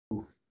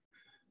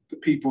the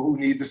people who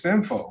need this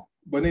info.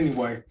 But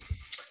anyway,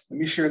 let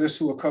me share this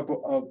to a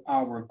couple of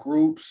our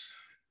groups.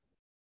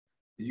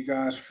 You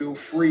guys feel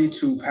free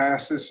to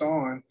pass this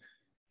on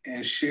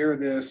and share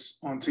this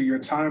onto your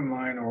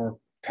timeline or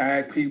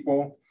tag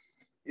people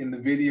in the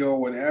video,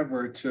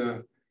 whatever,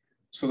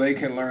 so they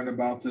can learn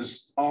about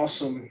this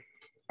awesome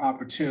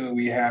opportunity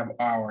we have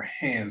our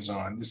hands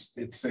on.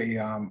 It's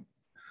a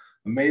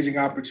amazing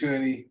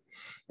opportunity,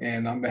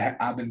 and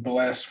I've been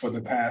blessed for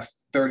the past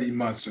 30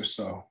 months or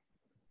so.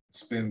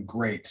 It's been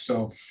great.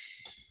 So,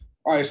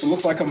 all right, so it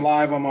looks like I'm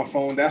live on my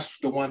phone. That's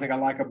the one thing I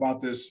like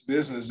about this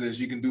business is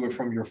you can do it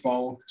from your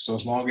phone. So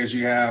as long as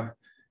you have,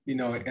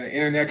 an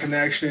internet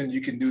connection,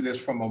 you can do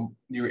this from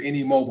your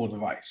any mobile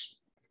device,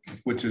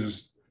 which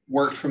is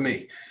worked for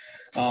me.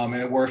 And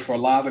it works for a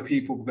lot of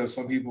people because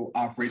some people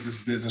operate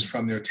this business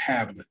from their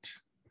tablet,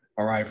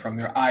 all right, from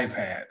their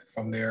iPad,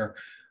 from their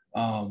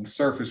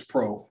Surface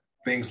Pro,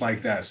 things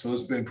like that. So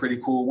it's been pretty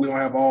cool. We don't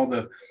have all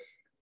the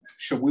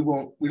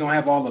we don't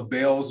have all the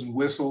bells and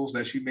whistles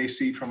that you may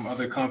see from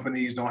other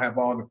companies. Don't have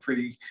all the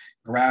pretty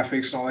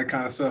graphics and all that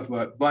kind of stuff.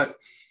 But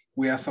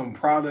we have some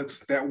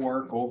products that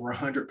work. Over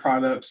 100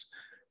 products.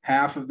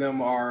 Half of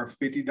them are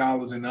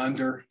 $50 and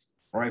under,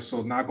 right?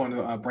 So not going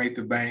to break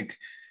the bank,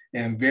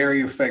 and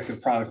very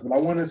effective products. But I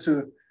wanted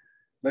to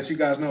let you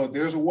guys know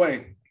there's a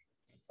way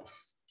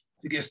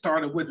to get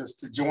started with us,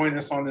 to join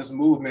us on this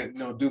movement.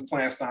 Do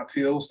plants, not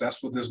pills.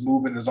 That's what this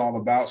movement is all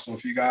about. So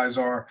if you guys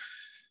are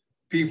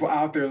people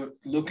out there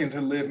looking to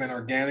live an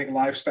organic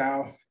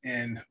lifestyle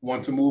and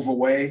want to move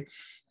away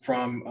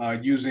from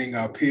using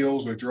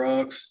pills or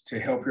drugs to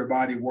help your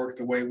body work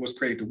the way it was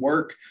created to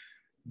work,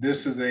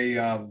 this is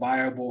a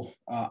viable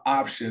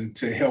option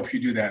to help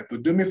you do that.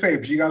 But do me a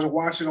favor, if you guys are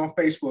watching on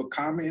Facebook,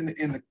 comment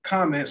in the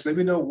comments. Let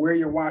me know where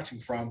you're watching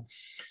from.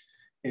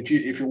 If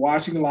you're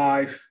watching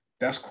live,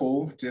 that's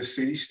cool. Just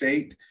city,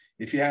 state.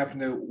 If you happen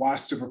to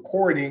watch the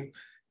recording,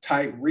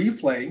 type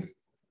replay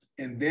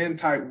and then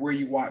type where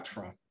you watch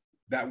from.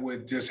 That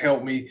would just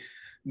help me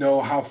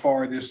know how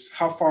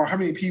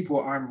many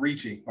people I'm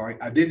reaching. All right.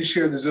 I didn't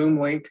share the Zoom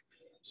link,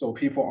 so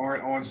people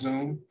aren't on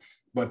Zoom,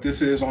 but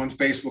this is on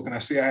Facebook. And I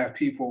see I have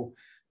people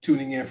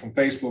tuning in from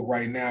Facebook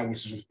right now,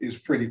 which is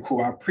pretty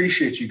cool. I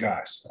appreciate you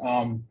guys.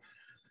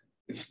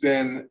 It's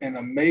been an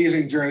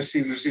amazing journey to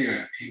see this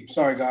here.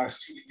 Sorry, guys.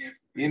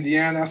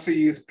 Indiana, I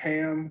see you,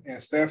 Pam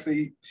and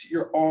Stephanie.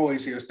 You're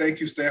always here. Thank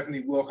you,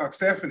 Stephanie Wilcox.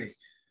 Stephanie,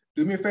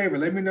 do me a favor.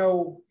 Let me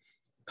know.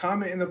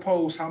 Comment in the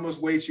post how much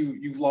weight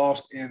you've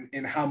lost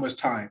in how much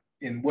time,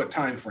 in what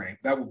time frame.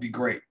 That would be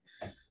great.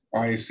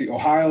 All right, see,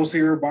 Ohio's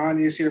here.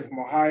 Bonnie is here from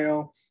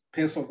Ohio.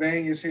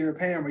 Pennsylvania's here.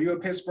 Pam, are you a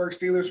Pittsburgh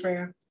Steelers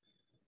fan?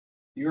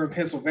 You're in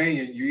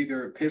Pennsylvania. You're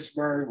either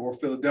Pittsburgh or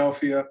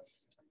Philadelphia.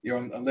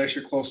 Unless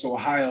you're close to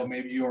Ohio,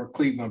 maybe you're a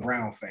Cleveland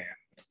Brown fan.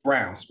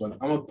 Browns, but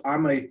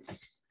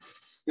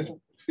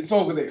it's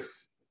over there.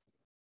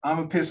 I'm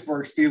a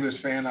Pittsburgh Steelers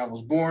fan. I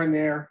was born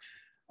there.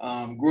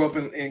 Grew up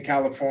in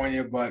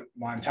California, but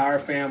my entire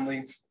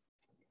family,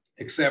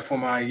 except for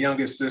my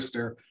youngest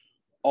sister,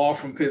 all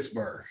from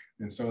Pittsburgh.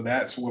 And so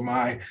that's where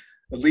my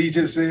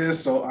allegiance is.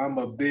 So I'm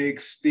a big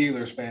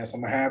Steelers fan. So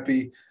I'm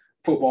happy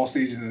football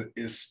season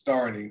is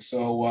starting.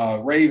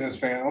 So Ravens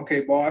fan,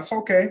 okay, boss,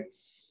 okay.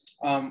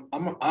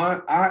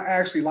 I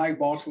actually like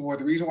Baltimore.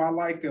 The reason why I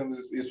like them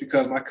is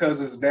because my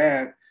cousin's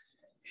dad,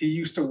 he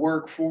used to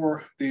work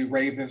for the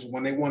Ravens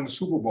when they won the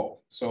Super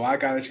Bowl. So I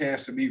got a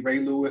chance to meet Ray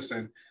Lewis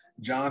and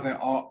Jonathan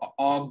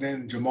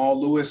Ogden, Jamal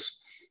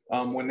Lewis,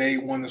 when they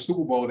won the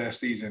Super Bowl that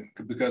season,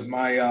 because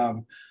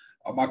my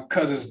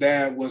cousin's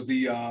dad was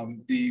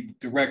the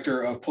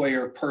director of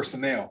player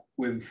personnel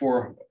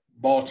for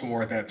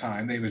Baltimore at that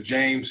time. His name was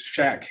James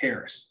Shaq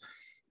Harris.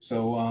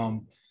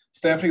 So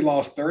Stephanie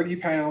lost 30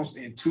 pounds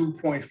in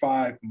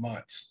 2.5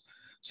 months.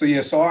 So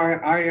yeah, so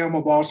I am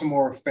a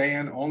Baltimore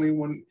fan. Only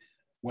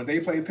when they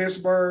play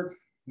Pittsburgh,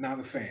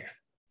 not a fan.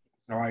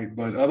 All right,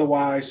 but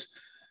otherwise,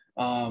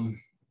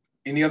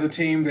 any other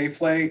team they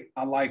play,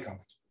 I like them,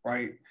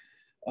 right?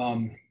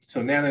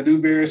 So Nana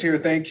Dewberry is here.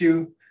 Thank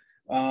you.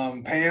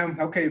 Pam,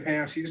 okay,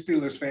 Pam, she's a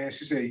Steelers fan.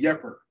 She said,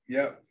 yepper,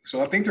 yep.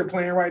 So I think they're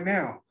playing right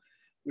now,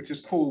 which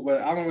is cool,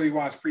 but I don't really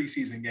watch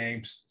preseason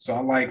games. So I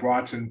like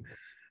watching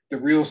the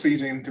real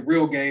season, the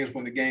real games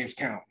when the games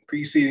count.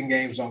 Preseason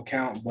games don't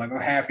count, but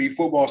I'm happy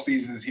football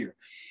season is here.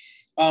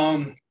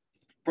 But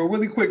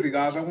really quickly,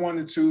 guys, I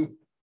wanted to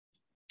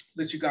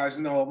let you guys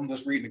know, I'm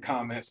just reading the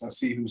comments. I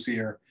see who's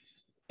here.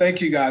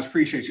 Thank you, guys.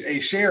 Appreciate you. Hey,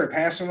 share it,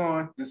 pass it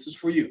on. This is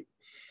for you.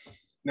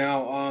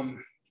 Now,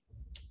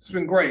 it's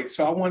been great.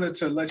 So I wanted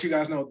to let you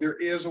guys know there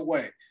is a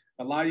way.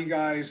 A lot of you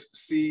guys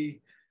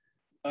see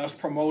us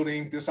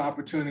promoting this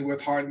opportunity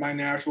with Heart and Mind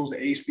Naturals, the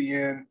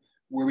HBN,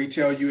 where we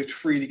tell you it's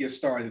free to get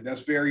started.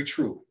 That's very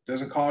true. It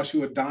doesn't cost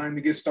you a dime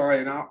to get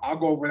started. And I'll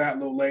go over that a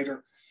little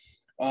later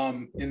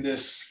in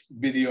this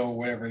video or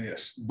whatever it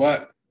is.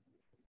 But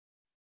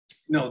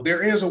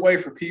there is a way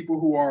for people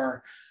who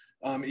are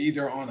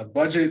either on a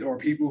budget or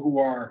people who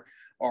are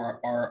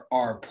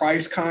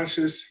price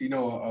conscious,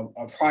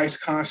 a price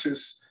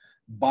conscious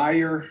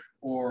buyer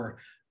or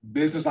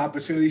business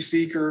opportunity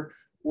seeker,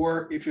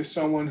 or if you're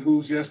someone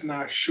who's just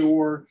not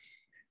sure,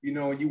 you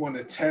know, you want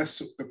to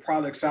test the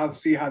products out to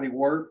see how they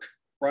work,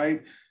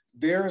 right?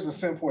 There's a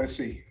simple as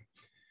see.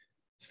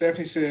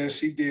 Stephanie says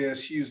she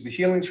used the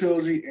Healing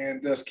Trilogy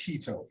and does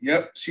keto.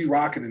 Yep, she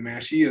rocking it,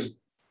 man. She is,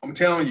 I'm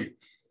telling you,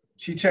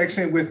 she checks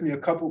in with me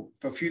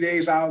for a few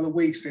days out of the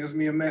week, sends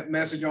me a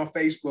message on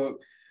Facebook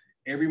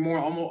every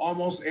morning,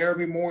 almost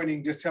every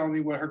morning, just telling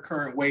me what her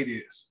current weight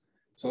is.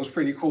 So it's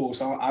pretty cool.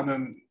 So I've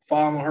been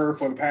following her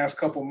for the past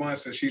couple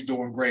months, and she's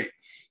doing great.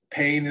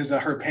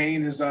 Her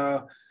pain is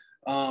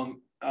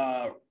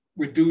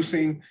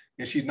reducing,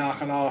 and she's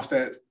knocking off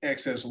that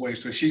excess weight.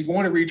 So she's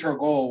going to reach her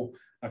goal.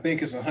 I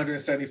think it's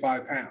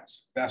 175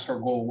 pounds. That's her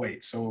goal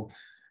weight. So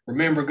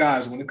remember,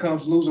 guys, when it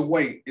comes to losing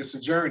weight, it's a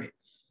journey.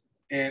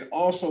 And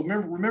also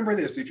remember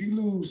this: if you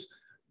lose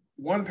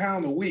 1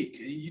 pound a week,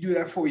 you do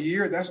that for a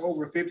year, that's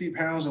over 50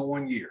 pounds in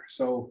 1 year.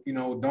 So, you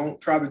know, don't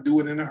try to do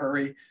it in a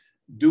hurry.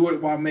 Do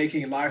it while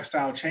making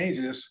lifestyle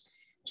changes.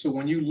 So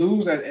when you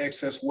lose that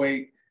excess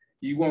weight,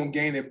 you won't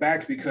gain it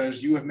back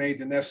because you have made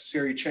the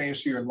necessary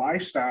change to your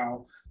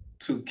lifestyle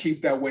to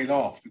keep that weight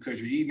off, because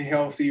you're eating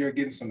healthier,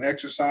 getting some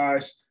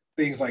exercise,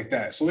 things like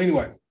that. So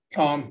anyway,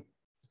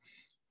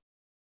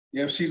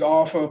 yep, she's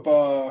off of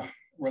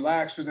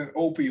relaxers and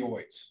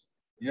opioids.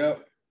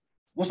 Yep.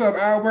 What's up,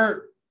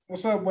 Albert?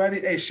 What's up, buddy?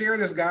 Hey, share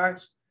this,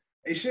 guys.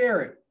 Hey,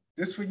 share it.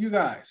 This is for you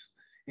guys.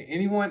 And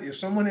anyone, if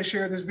someone has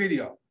shared this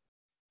video,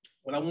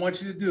 what I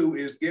want you to do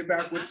is get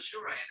back with. I'm not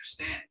sure I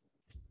understand.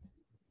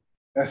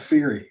 That's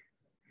Siri.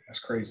 That's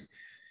crazy.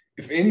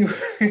 If anyone,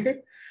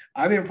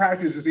 I didn't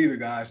practice this either,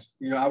 guys.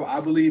 You know, I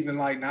believe in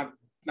like not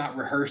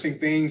rehearsing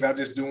things. I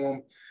just do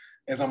them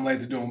as I'm led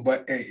to do them.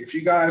 But hey, if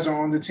you guys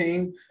are on the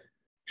team,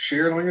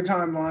 share it on your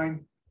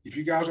timeline. If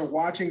you guys are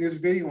watching this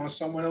video on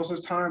someone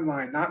else's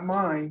timeline, not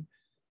mine,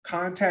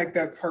 contact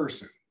that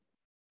person,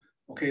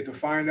 okay, to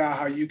find out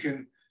how you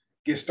can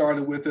get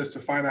started with us, to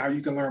find out how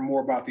you can learn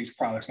more about these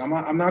products. Now,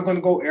 I'm not going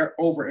to go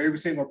over every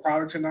single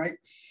product tonight,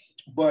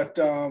 but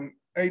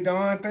hey,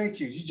 Don, thank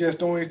you. You just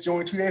joined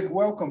 2 days.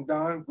 Welcome,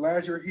 Don.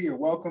 Glad you're here.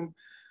 Welcome.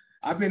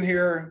 I've been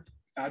here.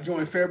 I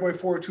joined February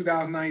 4th,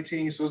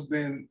 2019, so it's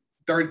been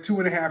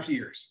 32.5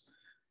 years,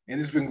 and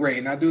it's been great.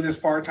 And I do this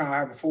part-time. I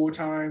have a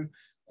full-time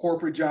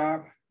corporate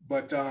job,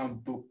 but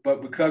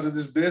because of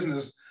this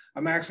business,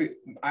 I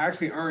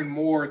actually earn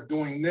more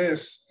doing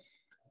this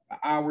an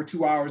hour,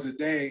 2 hours a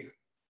day,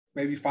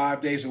 maybe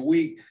 5 days a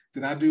week,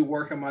 than I do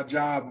working my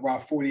job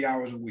about 40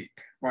 hours a week,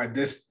 right?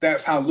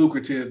 That's how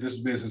lucrative this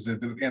business is.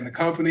 And the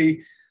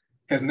company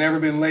has never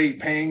been late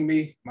paying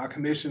me. My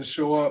commissions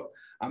show up.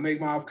 I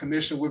make my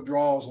commission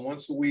withdrawals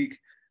once a week.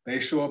 They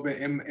show up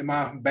in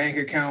my bank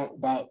account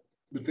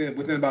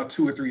within about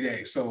 2 or 3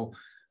 days. So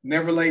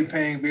never late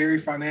paying, very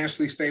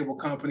financially stable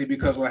company,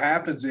 because what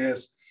happens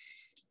is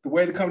the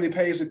way the company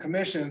pays the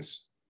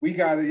commissions, we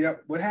got it.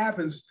 Yep. What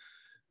happens,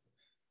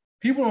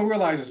 people don't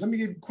realize this. Let me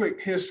give you a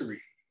quick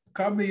history. The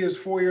company is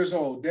 4 years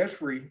old,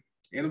 debt-free,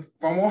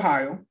 from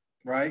Ohio,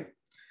 right?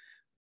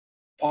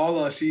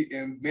 Paula,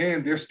 and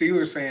man, they're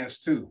Steelers fans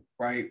too,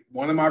 right?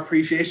 One of my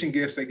appreciation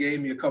gifts they gave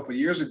me a couple of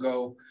years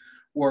ago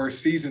were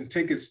season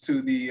tickets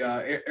to the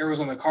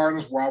Arizona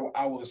Cardinals, where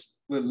I was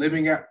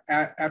living at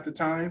the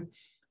time.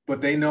 But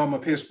they know I'm a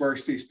Pittsburgh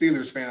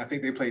Steelers fan. I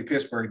think they played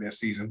Pittsburgh that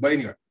season. But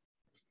anyway,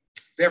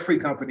 debt-free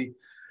company.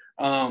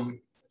 Now,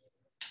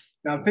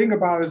 the thing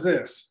about it is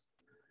this.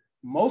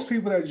 Most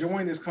people that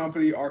join this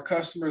company are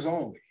customers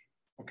only.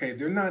 Okay,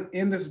 they're not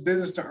in this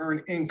business to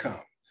earn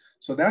income.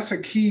 So that's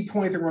a key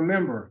point to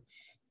remember.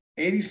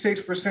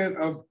 86%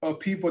 of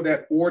people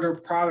that order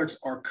products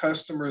are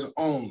customers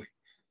only,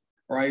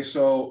 right?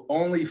 So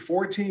only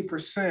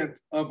 14%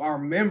 of our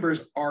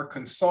members are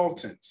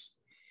consultants.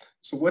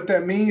 So what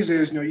that means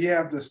is, you know, you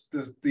have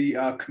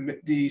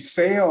the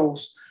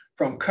sales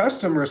from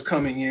customers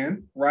coming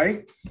in,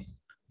 right?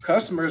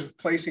 Customers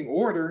placing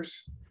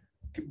orders,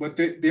 but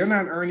they're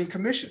not earning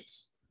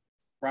commissions,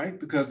 right?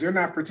 Because they're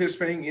not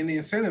participating in the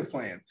incentive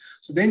plan.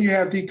 So then you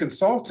have the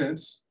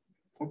consultants,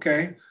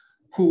 okay,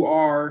 who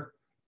are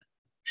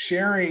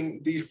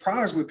sharing these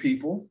products with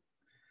people.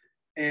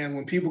 And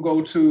when people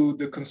go to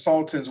the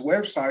consultants'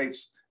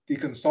 websites, the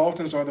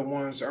consultants are the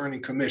ones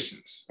earning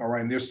commissions. All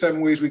right. And there's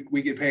 7 ways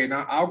we get paid.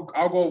 Now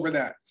I'll go over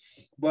that.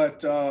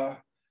 But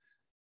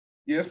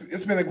yes,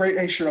 it's been a great,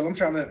 hey, Cheryl, I'm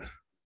trying to,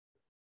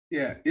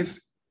 yeah,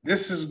 this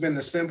has been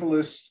the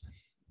simplest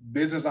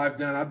business I've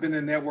done. I've been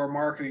in network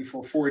marketing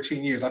for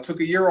 14 years. I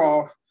took a year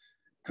off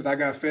because I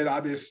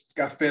just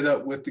got fed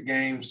up with the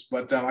games,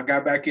 but I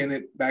got back in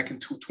it back in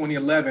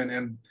 2011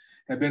 and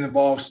have been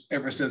involved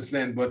ever since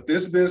then. But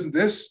this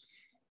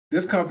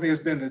company has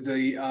been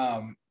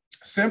the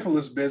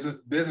simplest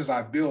business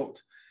I've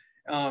built.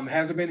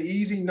 Has it been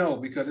easy? No,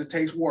 because it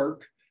takes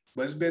work,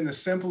 but it's been the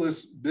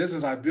simplest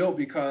business I built,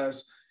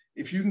 because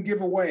if you can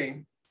give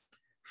away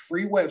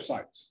free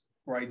websites,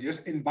 right?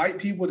 Just invite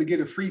people to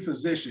get a free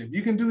position. If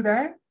you can do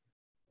that,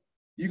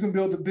 you can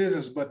build the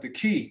business. But the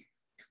key,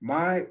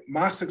 my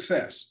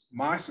success,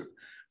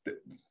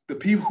 the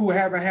people who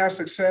haven't had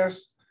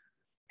success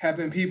have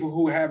been people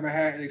who haven't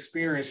had an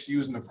experience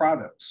using the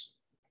products.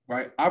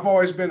 right? I've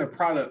always been a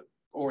product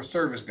or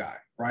service guy,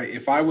 right?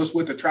 If I was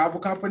with a travel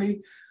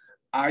company,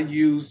 I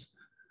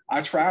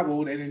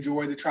traveled and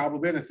enjoyed the travel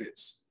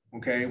benefits.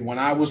 Okay. When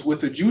I was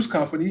with a juice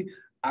company,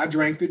 I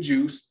drank the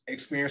juice,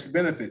 experienced the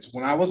benefits.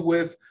 When I was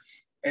with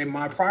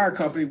my prior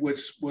company,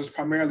 which was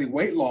primarily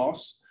weight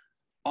loss,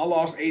 I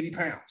lost 80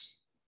 pounds.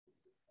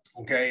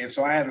 Okay. And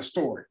so I had a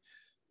story.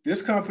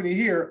 This company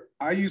here,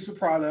 I use the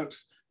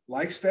products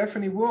like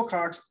Stephanie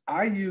Wilcox.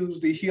 I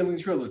use the Healing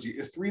Trilogy.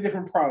 It's 3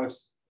 different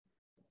products.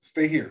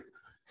 Stay here.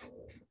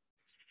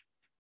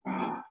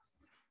 I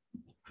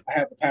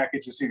have the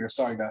packages here.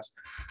 Sorry, guys.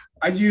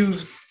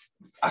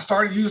 I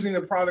started using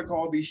a product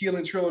called the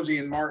Healing Trilogy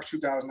in March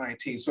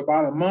 2019. So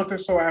about a month or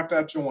so after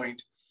I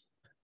joined,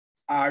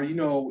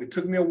 it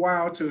took me a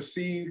while to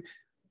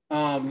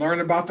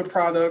learn about the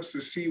products,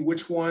 to see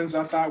which ones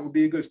I thought would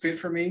be a good fit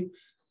for me.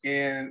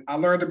 And I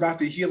learned about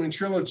the Healing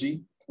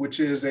Trilogy, which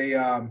is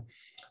a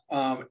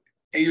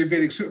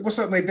Ayurvedic. What's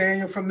up,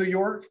 Nathaniel from New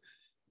York?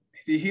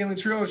 The Healing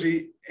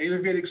Trilogy,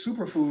 Ayurvedic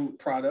superfood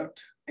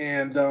product,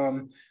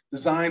 and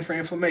designed for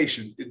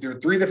inflammation. There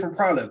are 3 different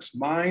products: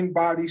 mind,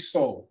 body,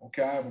 soul.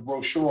 Okay, I have a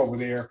brochure over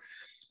there,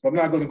 but I'm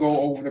not going to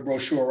go over the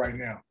brochure right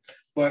now.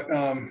 But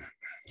I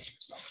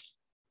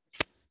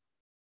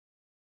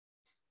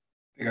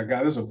think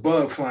there's a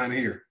bug flying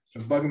here. It's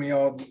been bugging me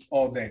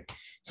all day.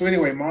 So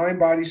anyway, mind,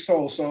 body,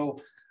 soul. So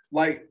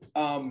like,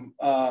 who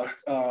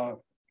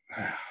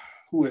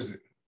is it?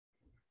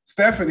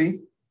 Stephanie,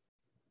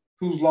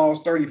 who's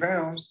lost 30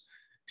 pounds,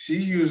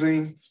 she's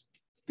using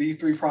these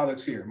 3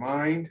 products here: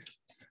 mind,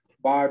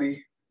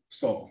 body,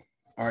 soul.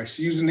 All right,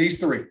 she's using these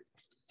 3.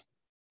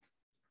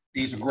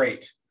 These are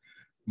great.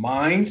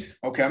 Mind,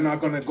 okay, I'm not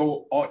going to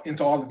go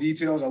into all the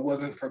details. I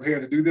wasn't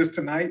prepared to do this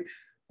tonight,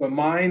 but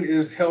mind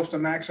helps to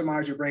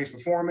maximize your brain's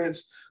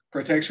performance,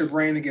 protects your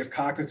brain against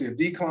cognitive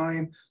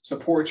decline,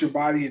 supports your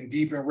body in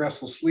deep and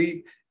restful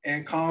sleep,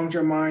 and calms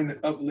your mind and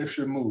uplifts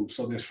your mood.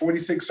 So there's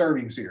 46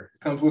 servings here.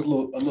 It comes with a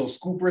little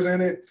scoopers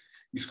in it.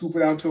 You scoop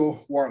it out into a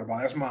water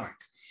bottle. That's mind.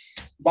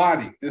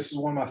 Body, this is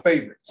one of my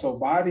favorites. So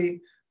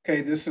body,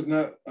 okay, this is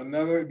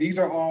another. These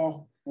are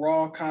all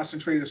raw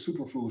concentrated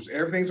superfoods.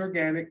 Everything's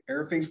organic,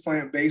 everything's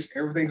plant-based,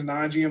 everything's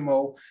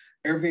non-GMO,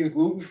 everything's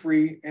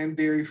gluten-free and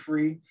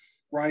dairy-free,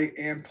 right?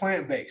 And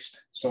plant-based.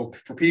 So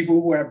for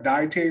people who have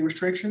dietary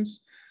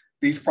restrictions,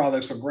 these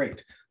products are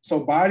great. So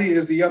body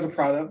is the other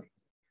product,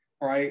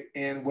 right?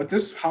 And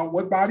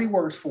what body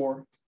works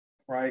for,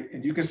 right?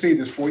 And you can see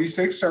there's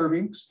 46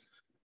 servings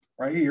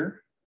right here.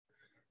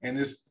 And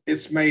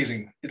it's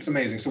amazing. It's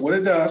amazing. So what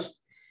it does,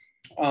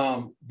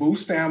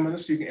 boosts stamina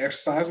so you can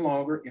exercise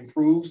longer,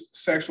 improves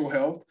sexual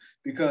health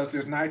because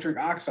there's nitric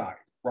oxide,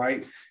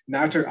 right?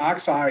 Nitric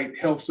oxide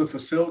helps to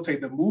facilitate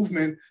the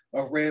movement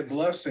of red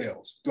blood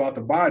cells throughout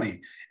the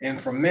body. And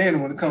for men,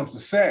 when it comes to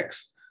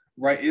sex,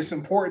 right, it's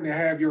important to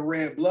have your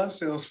red blood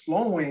cells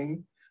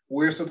flowing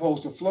where it's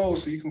supposed to flow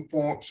so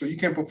you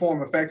can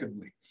perform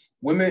effectively.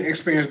 Women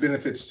experience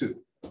benefits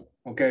too,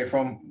 okay,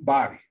 from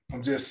body.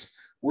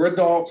 We're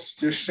adults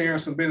just sharing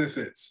some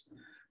benefits.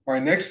 All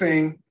right, next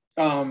thing,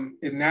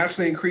 it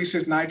naturally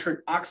increases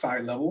nitric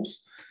oxide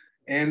levels,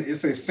 and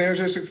it's a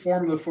synergistic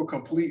formula for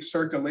complete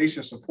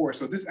circulation support.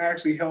 So this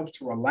actually helps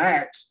to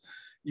relax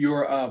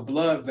your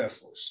blood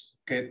vessels.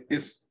 Okay,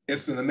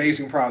 it's an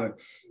amazing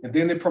product. And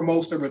then it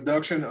promotes the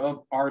reduction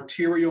of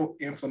arterial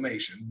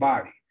inflammation,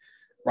 body,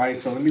 right?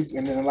 So and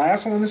then the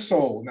last one is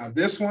soul. Now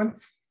this one,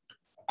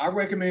 I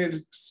recommend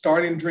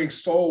starting to drink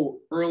soul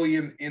early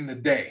in the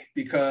day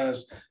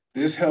because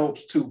this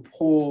helps to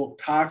pull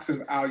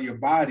toxins out of your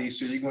body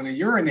so you're going to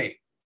urinate.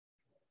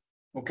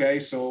 Okay,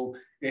 so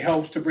it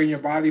helps to bring your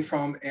body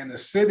from an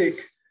acidic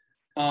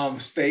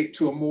state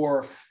to a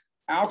more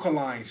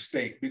alkaline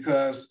state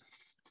because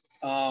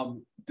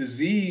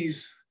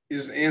disease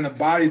is in a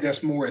body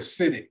that's more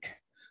acidic.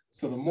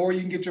 So the more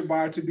you can get your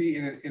body to be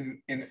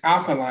in an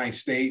alkaline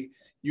state,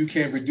 you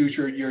can reduce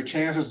your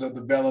chances of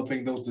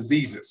developing those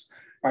diseases.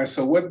 All right,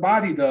 so what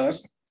body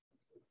does,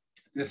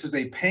 this is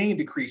a pain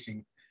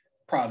decreasing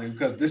product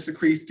because this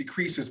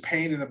decreases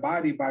pain in the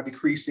body by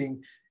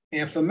decreasing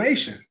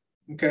inflammation,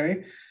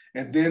 okay?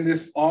 And then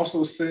this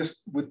also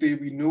assists with the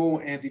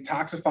renewal and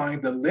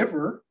detoxifying the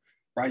liver,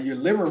 right? Your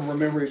liver,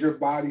 remember, is your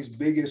body's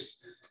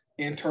biggest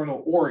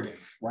internal organ,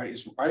 right?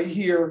 It's right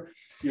here.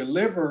 Your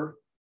liver,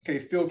 okay,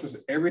 filters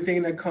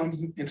everything that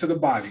comes into the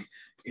body.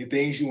 And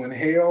things you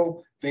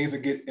inhale, things that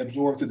get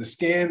absorbed to the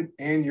skin,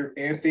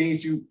 and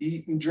things you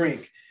eat and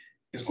drink.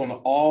 It's going to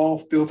all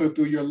filter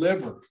through your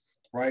liver,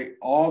 right?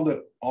 All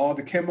the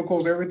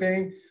chemicals,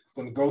 everything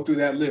going to go through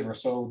that liver.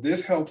 So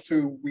this helps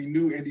to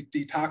renew and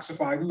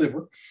detoxify the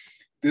liver.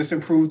 This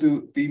improves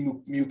the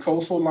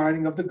mucosal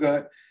lining of the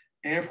gut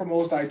and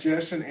promotes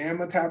digestion and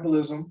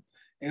metabolism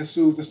and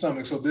soothes the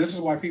stomach. So this is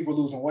why people are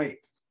losing weight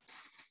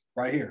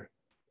right here,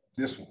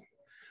 this one.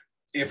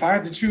 If I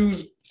had to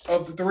choose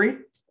of the 3,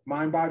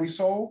 mind, body,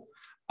 soul,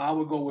 I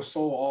would go with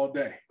soul all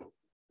day.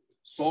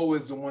 Soul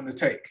is the one to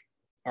take.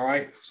 All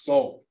right,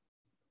 soul,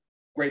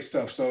 great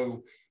stuff.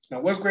 So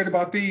now what's great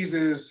about these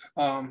is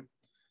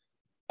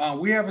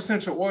We have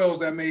essential oils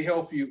that may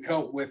help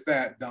with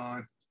that,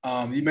 Don.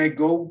 You may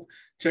go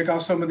check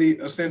out some of the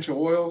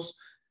essential oils.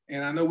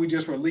 And I know we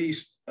just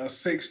released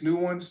 6 new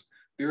ones.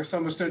 There are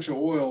some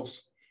essential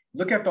oils.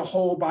 Look at the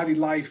Whole Body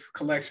Life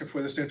collection for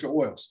the essential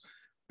oils.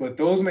 But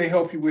those may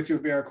help you with your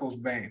varicose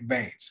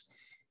veins.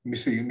 Let me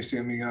see.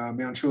 Let me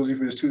be on Trilogy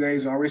for this 2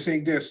 days. Already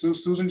seeing this.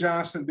 Susan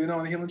Johnson been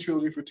on the Healing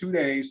Trilogy for 2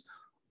 days.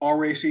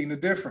 Already seeing the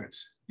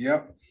difference.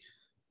 Yep.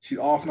 She's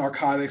off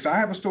narcotics. I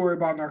have a story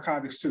about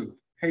narcotics too.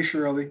 Hey,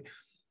 Shirley.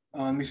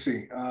 Let me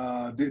see.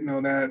 Didn't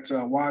know that.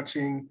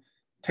 Watching,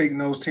 take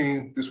notes,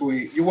 team. This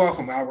week. You're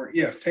welcome, Albert.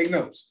 Yes, take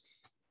notes.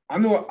 I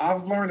know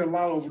I've learned a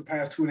lot over the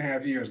past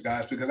 2.5 years,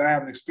 guys, because I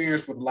have an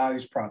experience with a lot of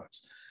these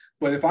products.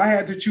 But if I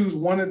had to choose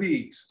one of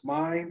these,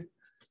 mind,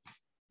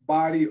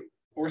 body,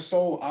 or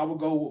soul, I would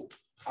go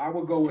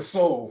with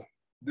soul.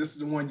 This is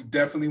the one you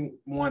definitely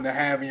want to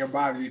have in your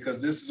body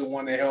because this is the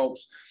one that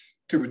helps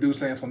to reduce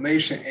the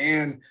inflammation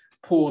and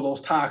pull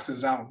those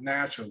toxins out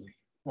naturally.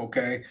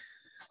 Okay.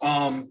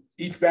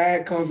 Each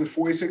bag comes with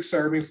 46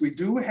 servings. We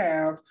do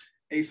have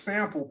a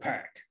sample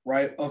pack,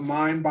 right, of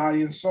mind,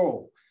 body, and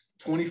soul,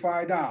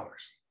 $25.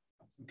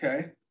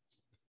 Okay.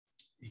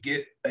 You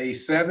get a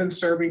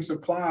 7-serving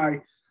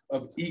supply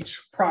of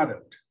each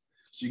product.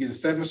 So you get a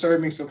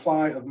 7-serving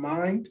supply of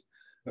mind,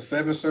 a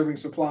 7-serving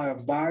supply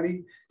of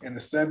body, and a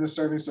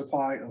 7-serving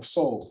supply of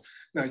soul.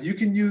 Now you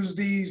can use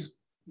these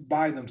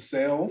by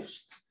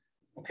themselves,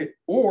 okay,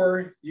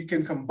 or you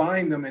can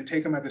combine them and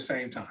take them at the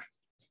same time,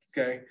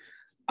 okay?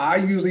 I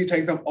usually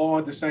take them all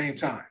at the same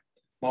time.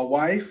 My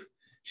wife,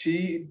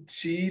 she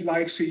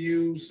likes to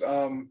use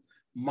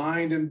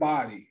mind and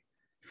body.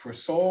 For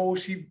soul,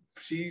 she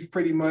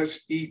pretty much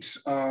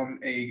eats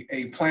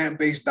a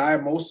plant-based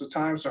diet most of the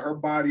time, so her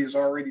body is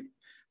already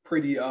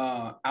pretty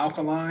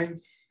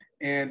alkaline.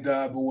 And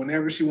but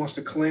whenever she wants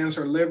to cleanse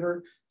her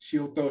liver,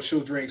 she'll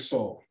drink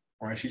soul.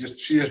 All right, she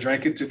just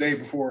drank it today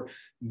before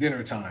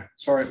dinner time.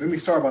 Sorry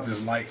about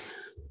this light.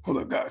 Hold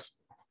up, guys.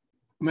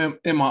 I'm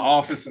in my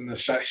office in the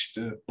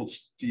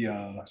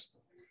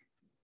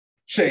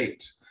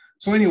shades.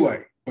 So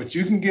anyway, but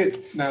you can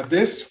get now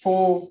this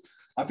full.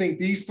 I think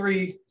these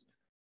 3,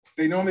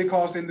 they normally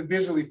cost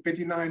individually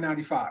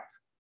 $59.95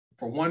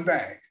 for one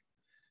bag.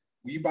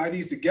 When you buy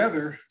these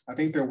together, I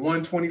think they're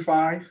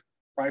 $125,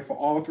 right, for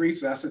all 3.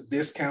 So that's a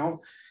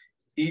discount.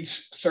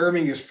 Each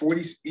serving is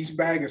 40. Each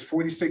bag is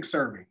 46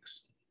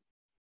 servings.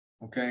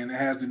 Okay, and it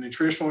has the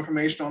nutritional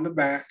information on the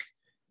back.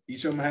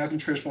 Each of them has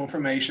nutritional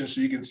information,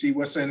 so you can see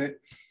what's in it.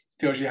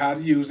 Tells you how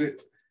to use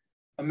it.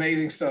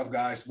 Amazing stuff,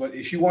 guys. But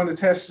if you want to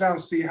test it out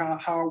and see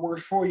how it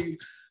works for you,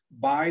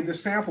 buy the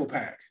sample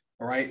pack.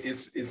 All right,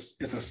 it's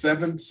a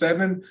 7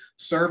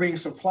 serving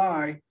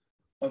supply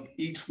of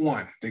each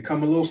one. They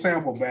come in little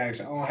sample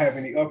bags. I don't have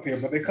any up here,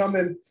 but they come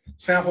in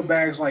sample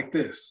bags like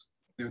this.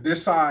 They're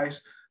this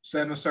size,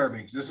 7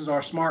 servings. This is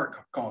our smart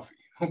coffee,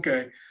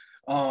 okay?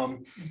 But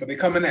they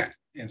come in that.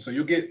 And so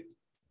you'll get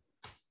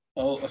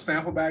a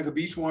sample bag of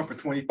each one for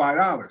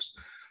 $25.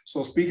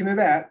 So speaking of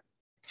that,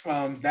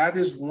 that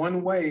is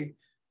one way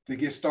to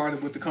get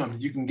started with the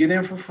company. You can get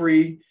in for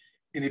free.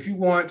 And if you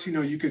want,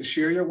 you can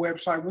share your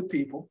website with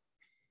people.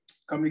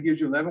 Company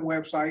gives you 11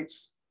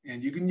 websites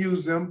and you can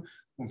use them.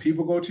 When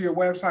people go to your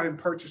website and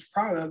purchase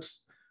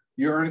products,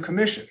 you earn a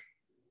commission.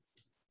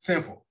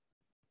 Simple,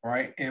 all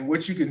right? And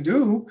what you can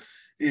do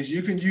is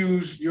you can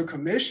use your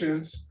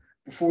commissions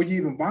before you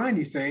even buy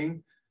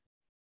anything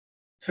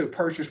to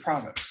purchase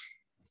products.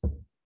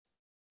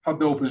 How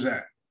dope is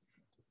that,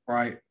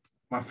 right?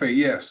 My favorite,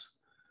 yes.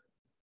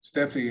 It's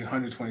definitely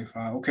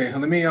 125. Okay,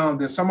 let me,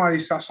 then I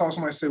saw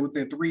somebody say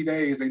within 3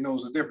 days, they know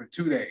it's a different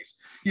 2 days.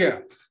 Yeah,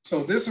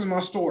 so this is my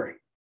story.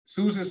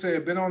 Susan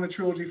said, been on the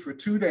trilogy for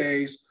 2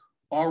 days,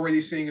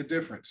 already seeing a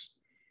difference.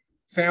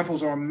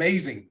 Samples are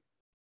amazing,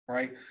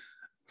 right?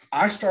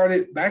 I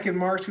started back in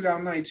March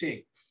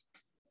 2019.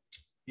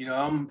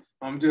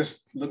 I'm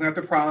just looking at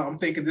the product. I'm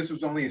thinking this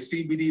was only a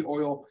CBD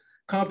oil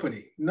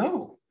company.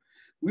 No,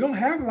 we don't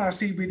have a lot of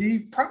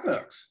CBD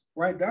products,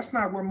 right? That's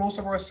not where most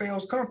of our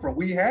sales come from.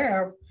 We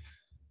have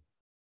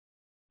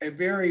a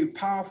very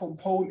powerful,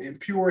 potent, and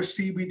pure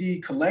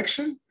CBD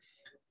collection,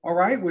 all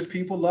right, which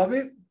people love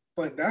it,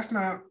 but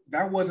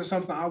that wasn't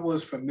something I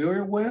was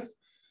familiar with.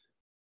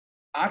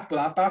 But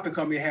I thought the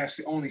company had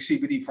only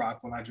CBD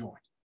product when I joined.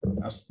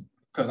 That's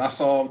because I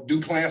saw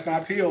do plants,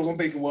 not pills. I'm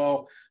thinking,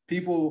 well,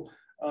 people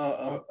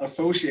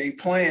associate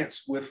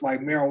plants with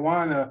like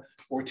marijuana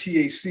or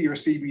THC or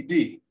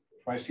CBD.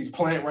 Right? See the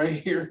plant right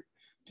here.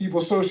 People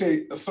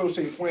associate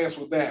plants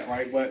with that,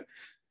 right? But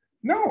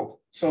no.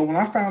 So when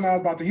I found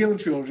out about the Healing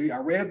Trilogy, I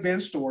read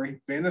Ben's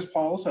story. Ben is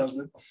Paula's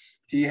husband.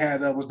 He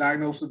was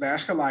diagnosed with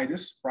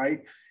vasculitis,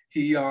 right?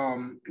 He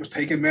was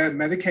taking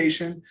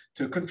medication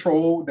to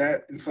control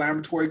that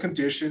inflammatory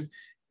condition.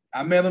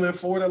 I met him in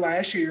Florida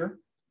last year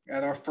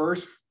at our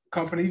first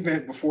company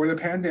event before the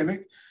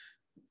pandemic.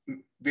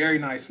 Very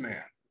nice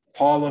man.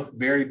 Paula,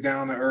 very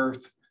down to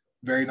earth,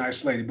 very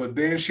nice lady. But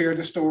Ben shared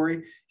the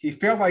story. He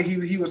felt like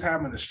he was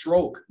having a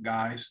stroke,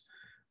 guys.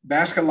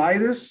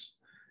 Vasculitis,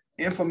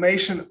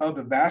 inflammation of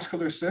the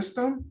vascular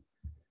system,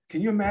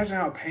 Can you imagine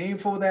how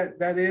painful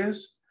that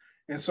is?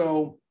 And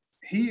so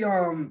he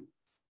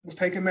was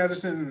taking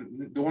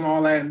medicine, doing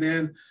all that. And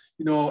then,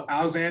 you know,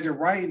 Alexandra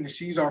Wright, and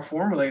she's our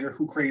formulator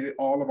who created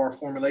all of our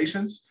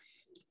formulations.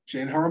 She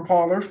and her and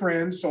Paul are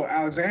friends. So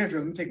Alexandra,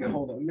 let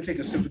me take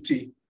a sip of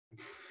tea.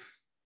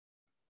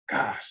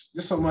 Gosh,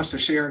 just so much to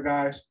share,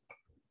 guys.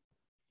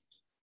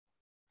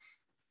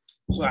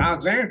 So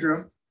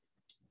Alexandra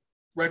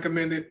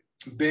recommended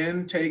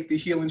Ben take the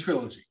Healing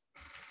Trilogy.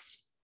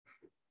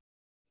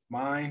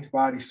 Mind,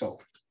 body,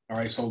 soul. All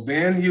right, so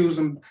Ben used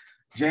them.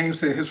 James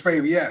said his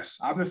favorite. Yes,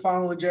 I've been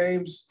following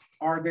James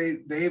R.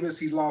 Davis.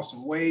 He's lost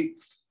some weight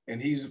and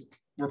he's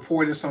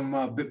reported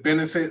some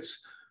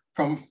benefits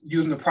from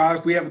using the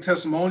product. We have a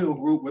testimonial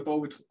group with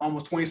over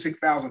almost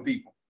 26,000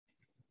 people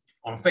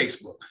on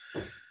Facebook.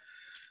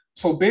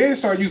 So Ben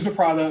started using the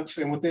products,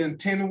 and within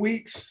 10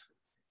 weeks,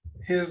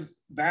 his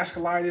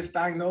vasculitis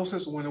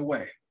diagnosis went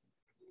away.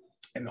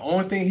 And the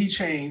only thing he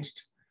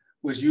changed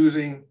was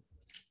using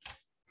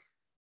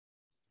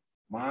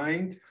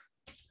mind,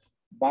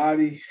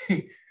 body,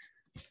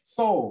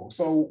 soul.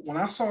 So when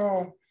I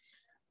saw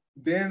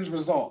Ben's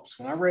results,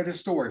 when I read his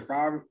story,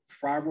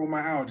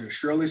 fibromyalgia,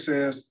 Shirley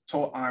says,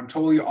 I'm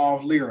totally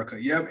off Lyrica.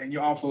 Yep, and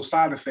you're off those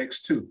side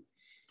effects too.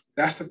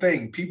 That's the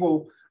thing.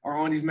 People are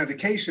on these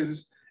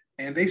medications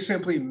and they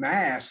simply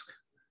mask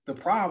the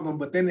problem,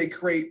 but then they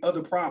create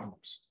other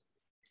problems,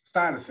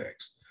 side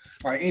effects.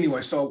 All right,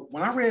 anyway, so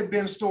when I read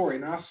Ben's story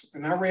and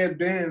I read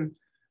Ben,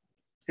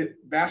 his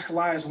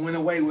vasculitis went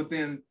away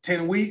within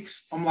 10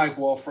 weeks, I'm like,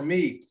 well, for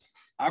me,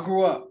 I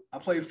grew up, I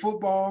played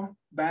football,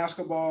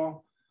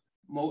 basketball,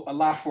 a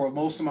lot for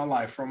most of my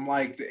life, from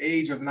like the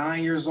age of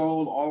 9 years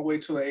old all the way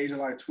to the age of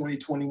like 20,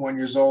 21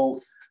 years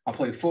old. I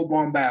played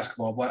football and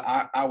basketball, but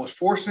I was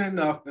fortunate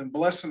enough and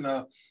blessed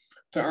enough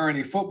to earn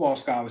a football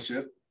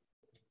scholarship.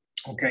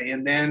 Okay,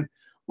 and then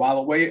while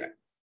away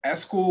at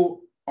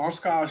school on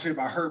scholarship,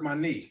 I hurt my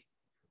knee.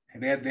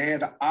 And they had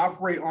to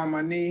operate on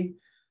my knee.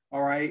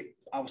 All right,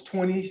 I was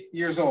 20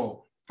 years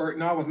old.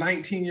 I was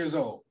 19 years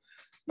old.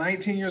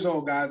 19 years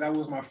old, guys. That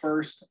was my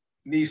first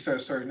knee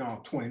surgery.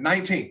 No,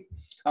 19.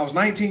 I was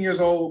 19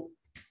 years old,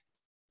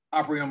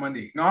 operating on my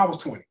knee. No, I was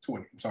 20.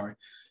 I'm sorry.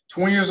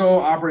 20 years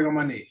old, operating on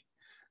my knee.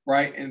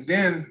 Right. And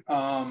then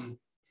I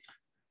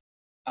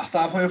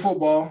stopped playing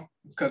football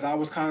because I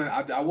was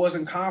I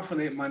wasn't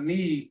confident my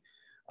knee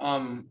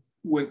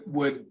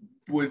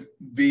would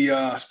be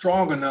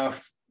strong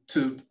enough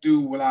to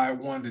do what I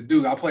wanted to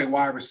do. I played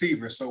wide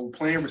receiver. So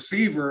playing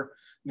receiver,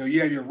 you know,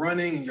 you have your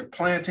running and your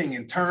planting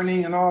and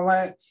turning and all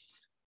that.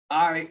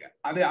 I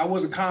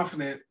wasn't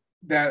confident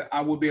that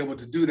I would be able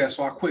to do that.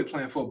 So I quit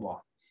playing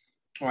football.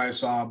 All right.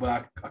 So,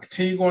 but I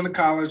continued going to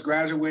college,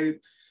 graduated.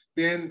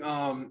 Then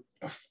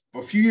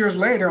a few years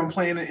later, I'm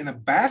playing in a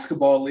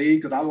basketball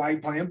league because I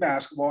like playing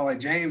basketball. Like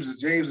James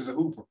is a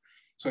hooper.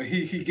 So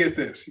he get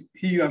this.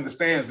 He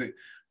understands it.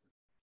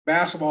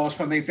 Basketball is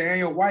for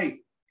Nathaniel White.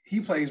 He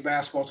plays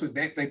basketball too.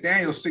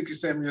 Nathaniel's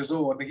 67 years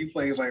old. I think he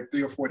plays like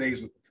 3 or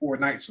 4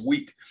 nights a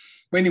week.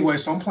 But anyway,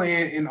 so I'm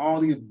playing in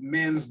all these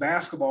men's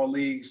basketball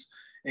leagues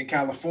in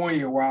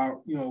California where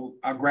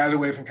I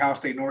graduated from Cal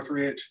State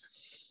Northridge.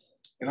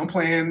 And I'm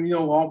playing,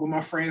 all with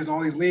my friends in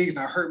all these leagues.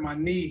 And I hurt my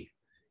knee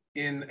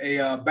in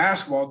a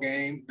basketball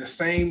game, the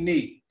same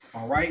knee,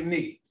 my right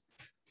knee.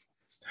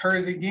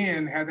 Hurt it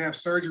again, had to have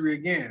surgery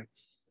again.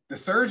 The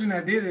surgeon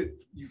that did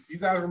it, you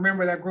guys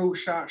remember that group,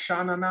 Sha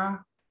Na Na?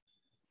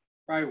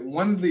 Right,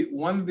 one of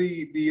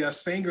the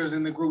singers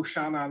in the group,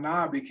 Sha Na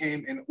Na,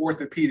 became an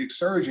orthopedic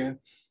surgeon.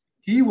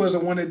 He was the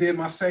one that did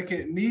my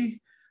second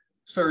knee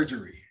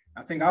surgery.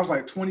 I think I was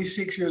like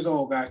 26 years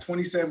old, guys,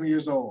 27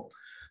 years old.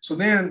 So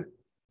then,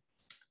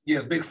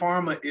 yes, Big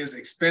Pharma is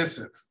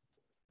expensive.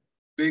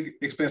 Big,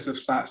 expensive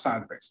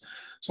side effects.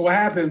 So what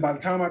happened, by the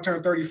time I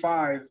turned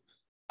 35,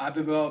 I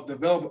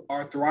developed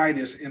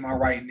arthritis in my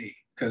right knee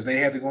because they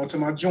had to go into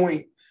my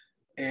joint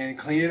and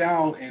clean it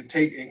out and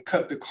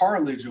cut the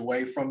cartilage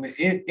away from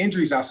the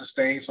injuries I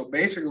sustained. So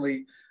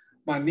basically,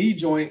 my knee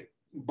joint,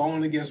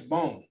 bone against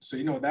bone. So,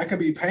 that could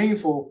be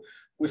painful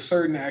with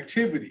certain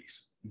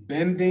activities,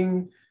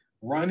 bending,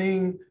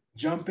 running,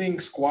 jumping,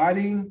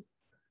 squatting.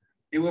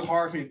 It was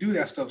hard for me to do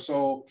that stuff.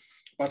 So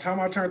by the time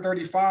I turned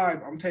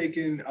 35, I'm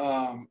taking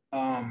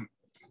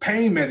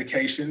pain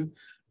medication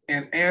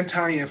and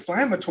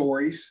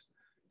anti-inflammatories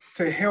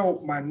to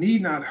help my knee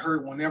not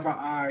hurt whenever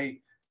I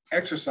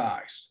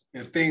exercise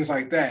and things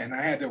like that. And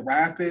I had to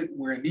wrap it,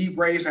 wear a knee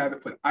brace. I had to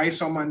put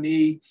ice on my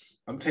knee.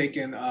 I'm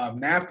taking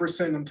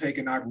naproxen. I'm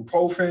taking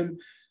ibuprofen,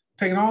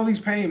 taking all these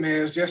pain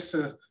meds just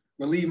to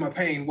relieve my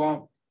pain.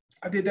 Well,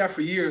 I did that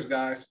for years,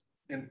 guys,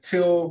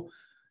 until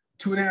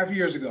 2.5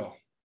 years ago,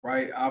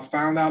 right? I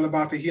found out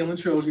about the Healing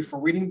Trilogy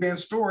from reading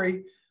Ben's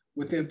story.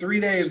 Within 3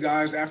 days,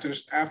 guys, after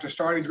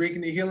starting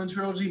drinking the Healing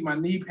Trilogy, my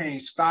knee pain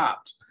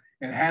stopped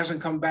and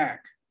hasn't come back.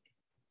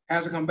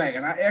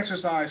 And I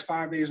exercise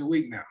 5 days a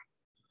week now,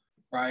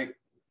 right?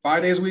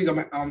 5 days a week.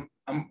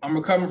 I'm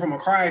recovering from a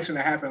car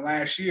accident that happened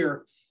last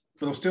year,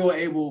 but I'm still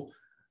able.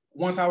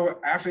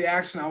 After the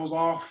accident, I was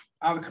out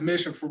of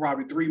commission for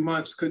probably 3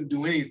 months, couldn't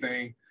do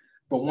anything.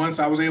 But once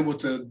I was able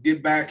to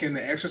get back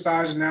into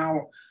exercise,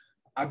 now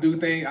I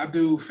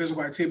do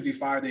physical activity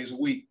 5 days a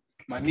week.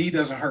 My knee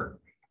doesn't hurt.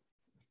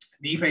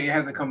 Knee pain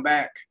hasn't come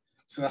back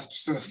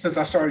since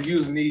I started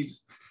using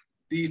these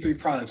three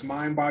products,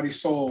 Mind, Body,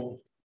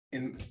 Soul,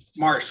 in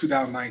March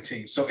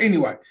 2019. So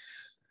anyway,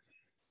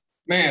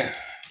 man,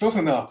 so it's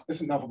enough.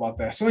 It's enough about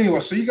that. So anyway,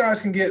 so you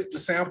guys can get the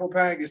sample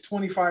pack. It's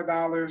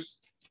 $25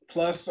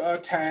 plus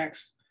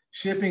tax.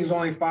 Shipping is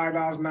only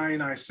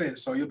 $5.99.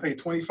 So you'll pay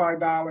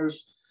 $25.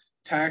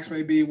 Tax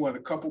may be what, a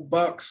couple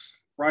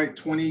bucks, right?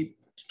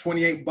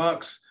 28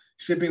 bucks.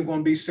 Shipping is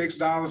going to be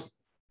 $6,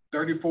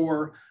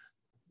 $34,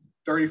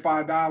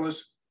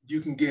 $35.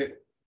 You can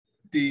get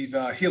these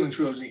healing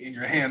trilogy in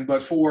your hand.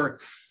 But for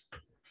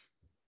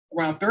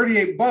around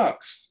 38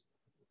 bucks,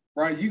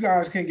 right, you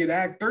guys can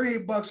get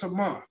 38 bucks a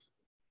month.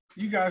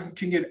 You guys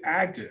can get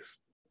active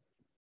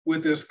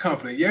with this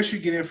company. Yes, you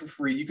get in for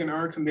free. You can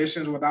earn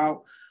commissions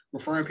without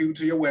referring people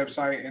to your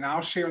website. And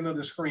I'll share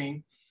another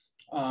screen.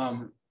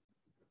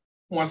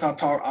 Once I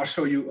talk, I'll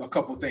show you a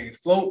couple of things.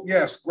 Flo,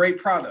 yes, great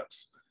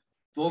products.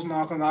 Flo's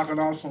knocking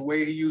off some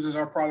weight. He uses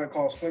our product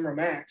called Slimmer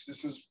Max.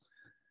 This is,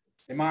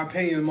 in my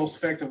opinion, the most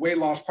effective weight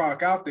loss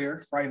product out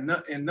there, right?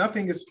 And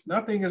nothing is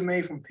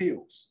made from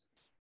pills,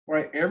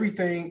 right?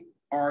 Everything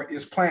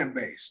is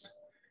plant-based.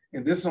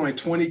 And this is only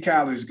 20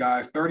 calories,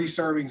 guys, 30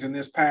 servings in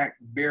this pack,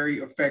 very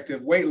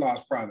effective weight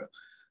loss product.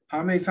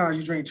 How many times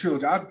you drink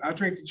Trilogy? I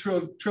drink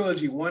the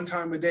Trilogy one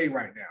time a day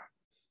right now,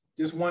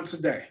 just once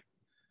a day.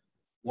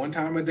 One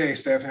time a day,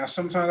 Steph. Now,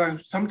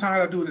 sometimes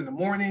I do it in the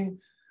morning.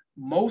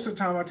 Most of the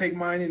time I take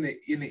mine in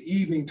the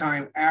evening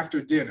time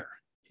after dinner,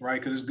 right?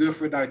 Because it's good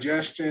for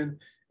digestion.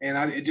 And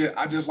I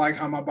just like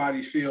how my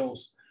body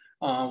feels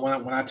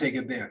when I take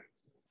it then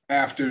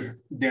after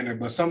dinner.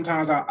 But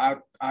sometimes I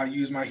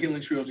use my healing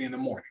trilogy in the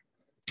morning,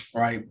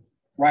 right?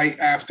 Right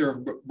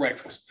after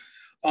breakfast.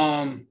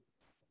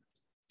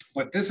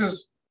 But this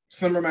is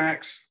Slimmer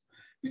Max.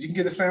 You can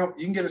get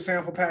a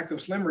sample pack of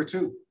Slimmer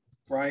too,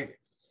 right?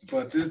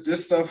 But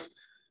this stuff,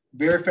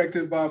 very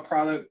effective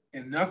product,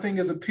 and nothing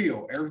is a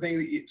pill. Everything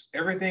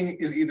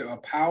is either a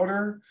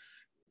powder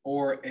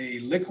or a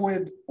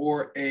liquid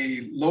or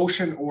a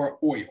lotion or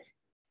oil,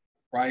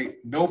 right?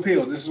 No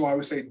pills. This is why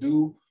we say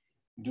do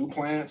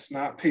plants,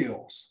 not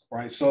pills,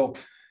 right? So,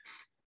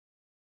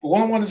 but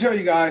what I want to tell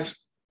you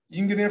guys, you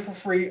can get in for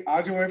free.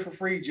 I join for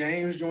free.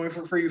 James joined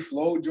for free.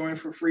 Flo joined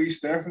for free.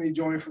 Stephanie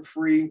joined for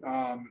free.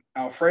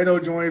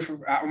 Albert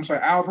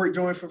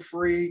joined for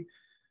free.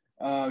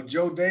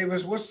 Joe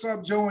Davis, what's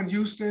up, Joe in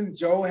Houston?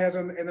 Joe has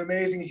an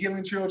amazing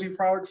healing trilogy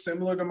product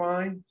similar to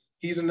mine.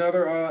 He's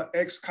another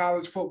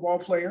ex-college football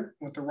player,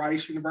 went to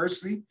Rice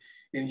University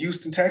in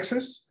Houston,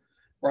 Texas,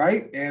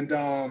 right? And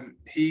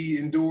he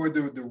endured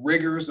the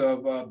rigors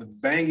of the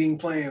banging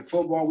playing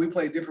football. We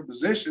played different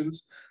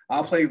positions.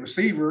 I played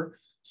receiver,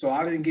 so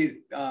I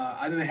didn't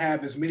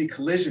have as many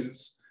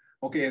collisions,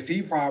 okay, as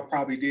he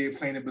probably did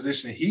playing the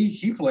position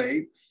he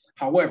played.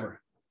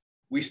 However,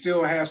 we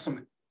still have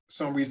some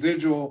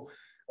residual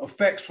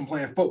effects from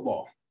playing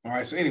football. All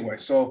right. So anyway,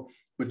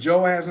 but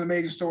Joe has an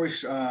amazing story.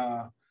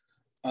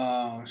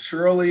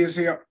 Shirley is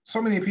here.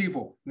 So many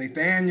people.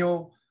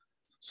 Nathaniel.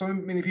 So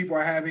many people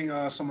are having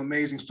some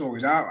amazing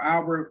stories.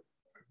 Albert,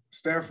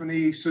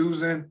 Stephanie,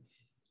 Susan.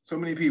 So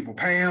many people.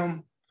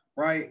 Pam.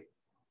 Right.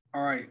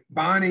 All right.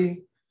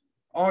 Bonnie.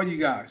 All you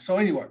guys. So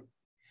anyway.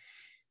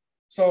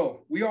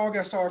 So we all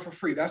got started for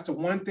free. That's the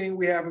one thing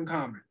we have in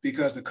common,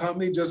 because the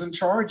company doesn't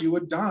charge you a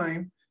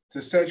dime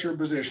to set your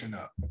position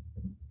up,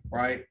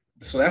 right?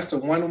 So that's the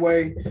one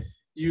way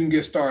you can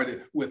get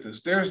started with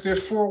us.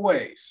 There's 4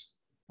 ways,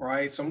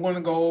 right? So I'm going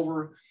to go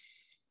over,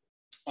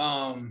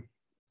 I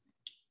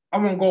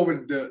won't go over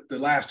the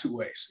last 2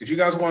 ways. If you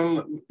guys want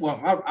to, well,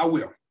 I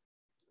will.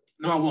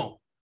 No, I won't.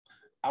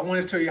 I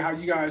want to tell you how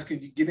you guys can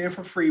get in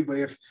for free,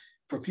 but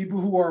for people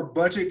who are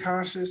budget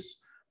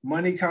conscious,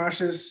 money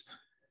conscious,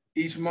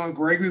 each month,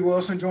 Gregory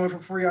Wilson joined for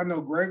free. I know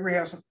Gregory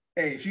has some,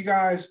 hey,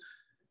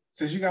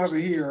 since you guys are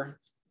here,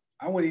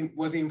 I wasn't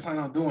even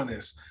planning on doing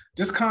this.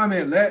 Just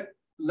comment, let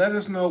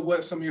us know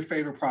what some of your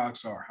favorite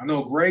products are. I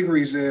know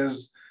Gregory's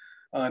is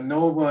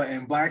Nova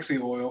and Black Seed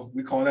Oil.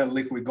 We call that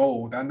liquid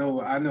gold. I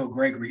know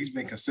Gregory, he's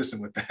been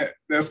consistent with that.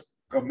 That's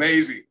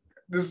amazing.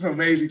 This is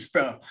amazing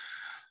stuff.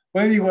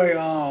 But anyway,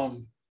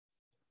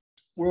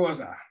 where was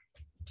I?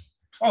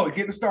 Oh,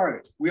 getting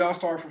started. We all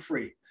start for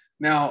free.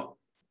 Now,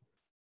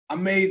 I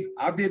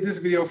did this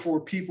video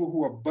for people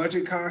who are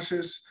budget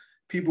conscious,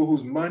 people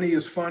whose money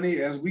is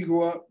funny. As we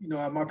grew up,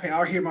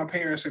 I hear my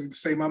parents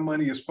say my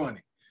money is funny.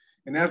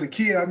 And as a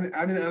kid,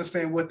 I didn't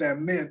understand what that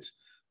meant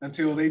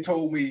until they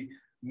told me,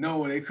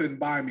 no, they couldn't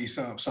buy me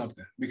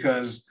something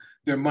because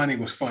their money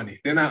was funny.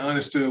 Then I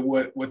understood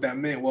what that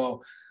meant.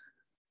 Well,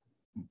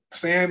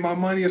 saying my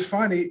money is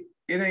funny,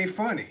 it ain't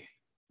funny.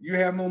 You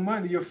have no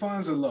money, your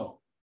funds are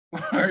low.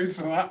 All right.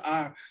 So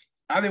I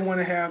didn't want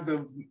to have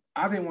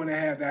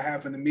that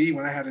happen to me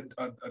when I had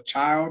a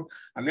child.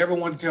 I never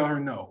wanted to tell her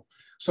no.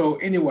 So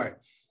anyway,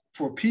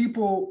 for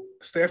people,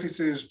 Stephanie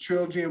says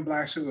Trilogy and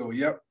Black Seed Oil.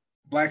 Yep,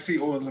 Black Seed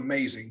Oil is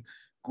amazing.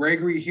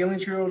 Gregory Healing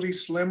Trilogy,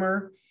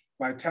 Slimmer,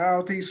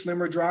 Vitality,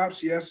 Slimmer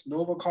Drops. Yes,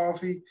 Nova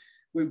Coffee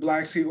with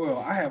black seed oil.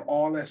 I have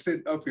all that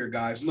sitting up here,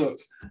 guys. Look,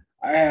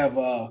 I have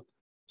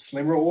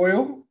Slimmer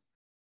Oil.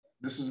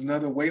 This is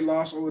another weight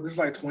loss oil. This is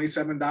like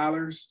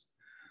 $27.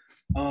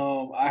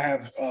 I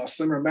have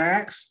Slimmer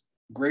Max.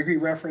 Gregory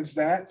referenced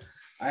that.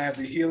 I have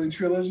the Healing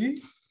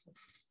Trilogy.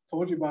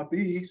 Told you about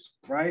these,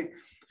 right?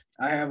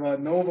 I have a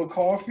Nova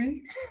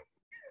Coffee.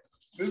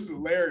 This is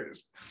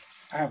hilarious.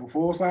 I have a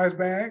full-size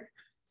bag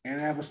and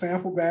I have a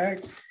sample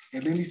bag.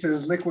 And then he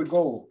says liquid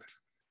gold.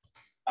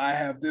 I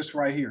have this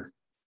right here.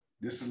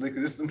 This is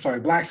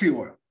liquid. Black seed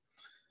oil.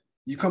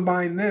 You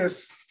combine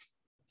this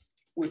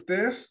with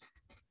this.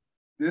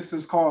 This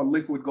is called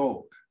liquid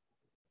gold,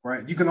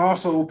 right? You can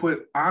also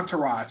put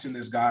Entourage in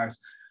this, guys.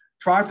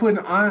 Try putting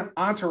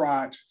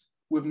Entourage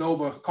with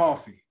Nova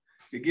Coffee.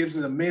 It gives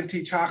it a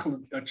minty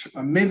chocolate,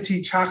 a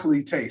minty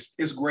chocolatey taste.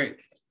 It's great.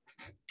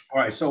 All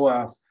right,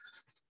 so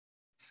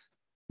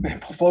man,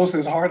 Flo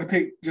says hard to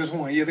pick just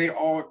one. Yeah, they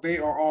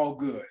are all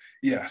good.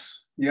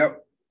 Yes.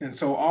 Yep. And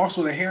so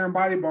also the hair and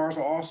body bars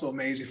are also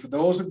amazing. For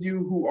those of you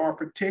who are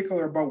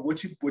particular about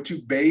what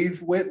you bathe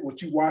with,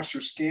 what you wash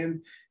your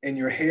skin and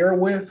your hair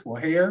with,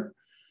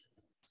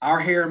 our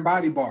hair and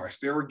body bars,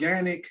 they're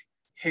organic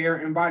hair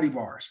and body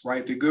bars,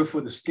 right? They're good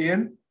for the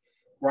skin,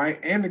 right?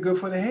 And they're good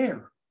for the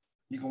hair.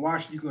 You can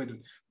wash,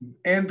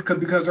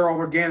 because they're all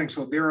organic.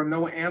 So there are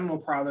no animal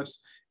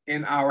products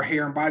in our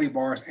hair and body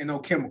bars and no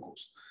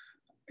chemicals.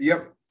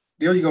 Yep.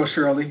 There you go,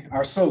 Shirley.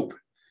 Our soap.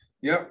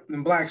 Yep.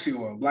 And black seed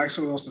oil. Black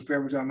seed oil is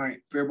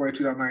February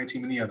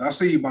 2019. And yeah, I'll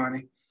see you,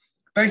 Bonnie.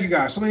 Thank you,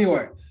 guys. So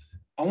anyway,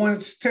 I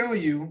wanted to tell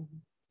you,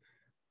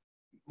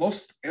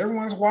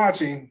 everyone's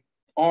watching.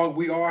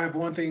 We all have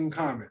one thing in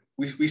common.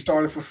 We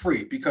started for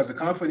free because the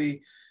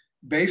company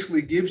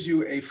basically gives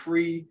you a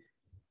free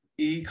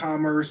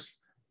e-commerce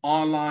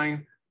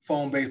online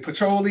phone-based.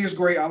 Patchouli is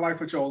great. I like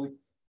Patchouli.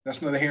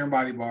 That's another hair and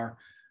body bar.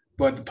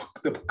 But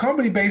the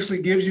company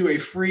basically gives you a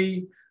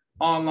free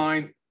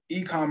online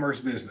e-commerce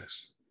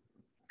business.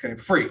 Okay,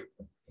 free.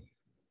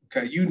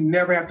 Okay, you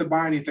never have to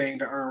buy anything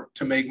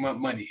to make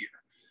money here.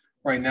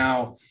 Right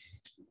now,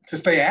 to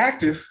stay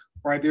active,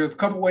 right, there's a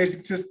couple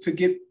ways to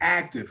get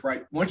active,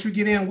 right? Once you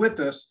get in with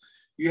us,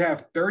 you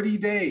have 30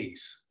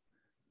 days,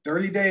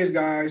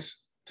 guys,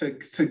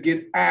 to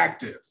get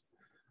active.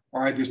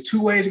 All right, there's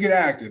two ways to get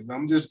active.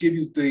 I'm just give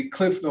you the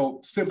Cliff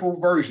Note simple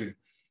version.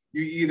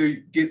 You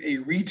either get a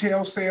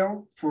retail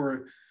sale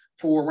for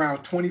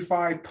around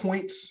 25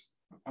 points.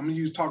 I'm going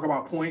to talk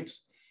about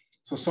points.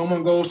 So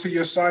someone goes to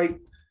your site,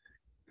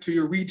 to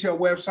your retail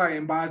website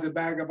and buys a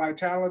bag of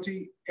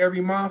Vitality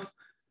every month.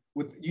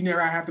 You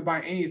never have to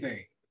buy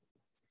anything.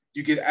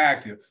 You get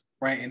active,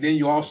 right? And then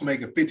you also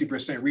make a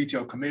 50%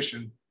 retail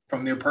commission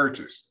from their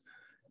purchase.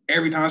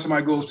 Every time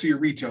somebody goes to your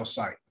retail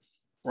site,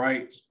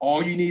 right?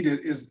 All you need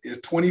is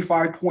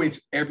 25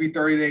 points every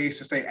 30 days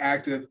to stay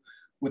active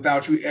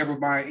without you ever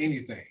buying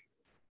anything.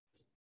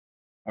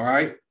 All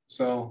right,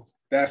 so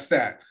that's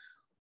that.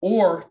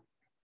 Or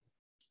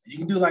you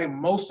can do like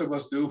most of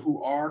us do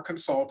who are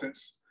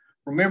consultants.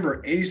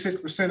 Remember,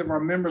 86% of our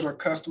members are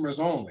customers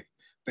only.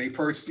 They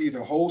purchase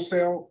either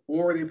wholesale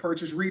or they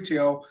purchase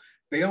retail.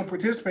 They don't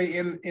participate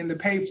in the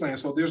pay plan.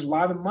 So there's a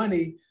lot of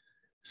money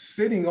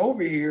sitting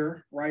over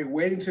here, right,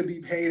 waiting to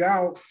be paid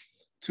out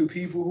to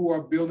people who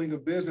are building a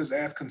business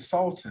as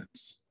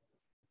consultants.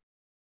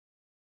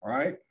 All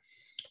right.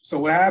 So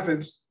what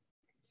happens,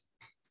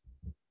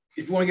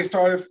 if you want to get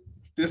started,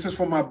 this is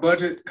for my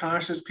budget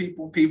conscious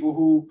people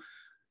who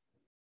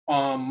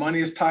money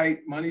is tight,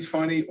 money's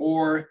funny,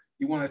 or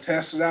you want to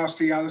test it out,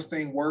 see how this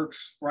thing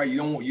works, right? You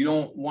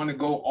don't want to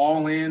go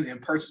all in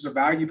and purchase a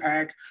value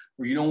pack,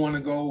 or you don't want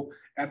to go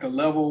at the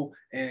level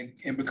and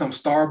become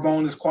star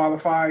bonus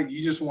qualified.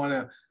 You just want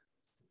to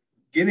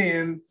get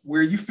in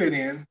where you fit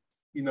in.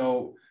 You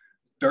know,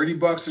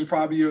 $30 is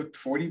probably your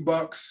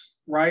 $40,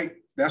 right?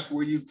 That's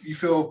where you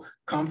feel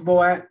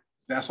comfortable at.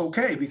 That's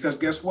okay, because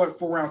guess what?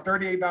 For around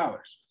 $38, right?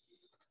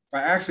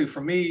 Actually,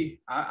 for me,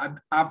 I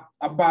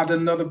bought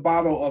another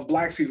bottle of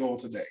black seed oil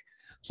today.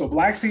 So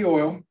black seed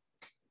oil,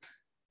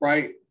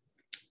 right,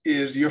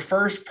 is your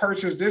first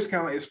purchase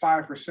discount is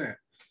 5%.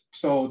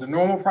 So the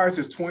normal price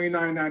is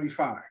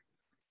 $29.95.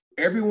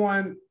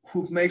 Everyone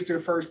who makes their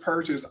first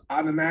purchase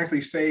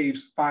automatically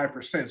saves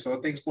 5%. So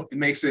it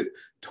makes it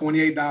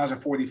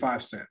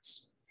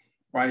 $28.45,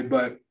 right?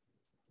 But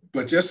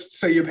just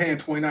say you're paying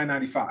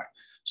 $29.95.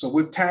 So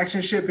with tax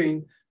and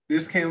shipping,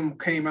 this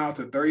came out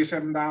to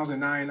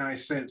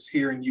 $37.99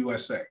 here in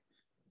USA,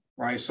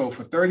 right? So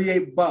for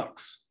 $38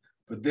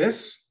 for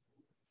this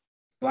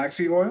black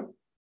seed oil,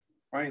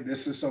 right?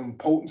 This is some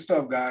potent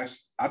stuff,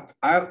 guys.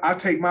 I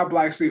take my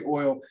black seed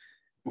oil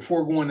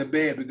before going to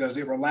bed because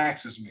it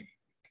relaxes me,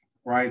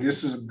 right?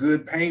 This is a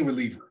good pain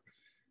reliever.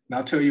 And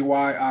I'll tell you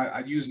why I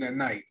use it at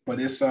night. But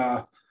it's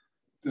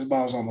this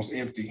bottle's almost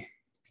empty.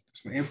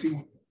 It's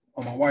empty.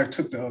 Oh, my wife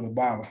took the other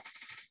bottle.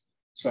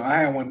 So I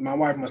had one. My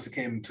wife must have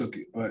came and took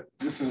it. But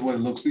this is what it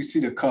looks. You see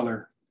the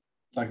color.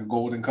 It's like a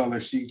golden color.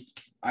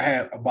 I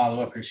had a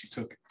bottle up here. She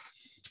took it.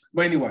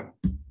 But anyway,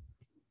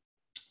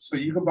 So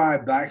you can buy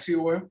black seed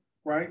oil,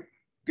 right?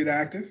 Get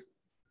active.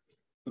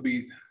 It'll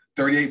be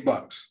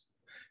 $38.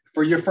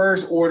 For your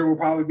first order will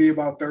probably be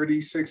about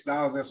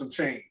 $36 and some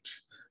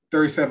change,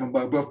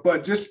 $37.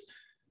 But just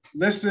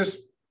let's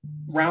just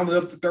round it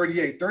up to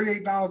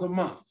 $38 a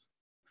month.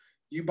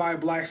 You buy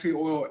black seed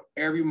oil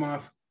every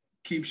month,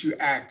 keeps you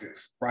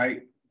active,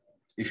 right?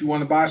 If you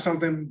want to buy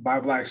something, buy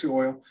black seed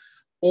oil,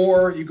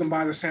 or you can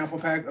buy the sample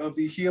pack of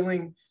the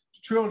Healing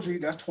Trilogy.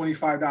 That's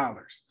 $25,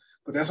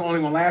 but that's only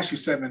going to last you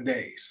 7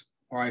 days.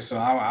 All right, so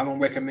I don't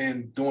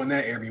recommend doing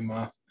that every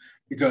month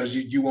because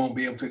you won't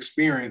be able to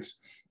experience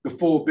the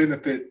full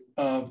benefit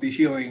of the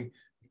Healing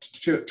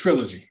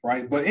Trilogy,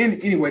 right? But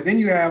anyway, then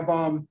you have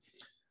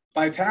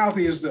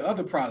Vitality is the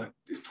other product.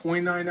 It's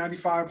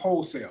 $29.95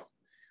 wholesale.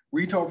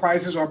 Retail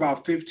prices are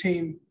about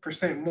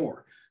 15%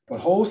 more, but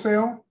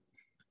wholesale,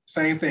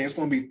 same thing. It's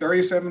going to be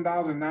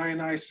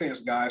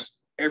 $37.99, guys,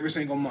 every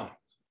single month.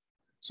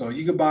 So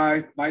you can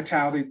buy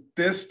Vitality.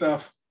 This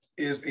stuff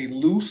is a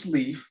loose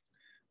leaf,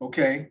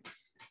 okay?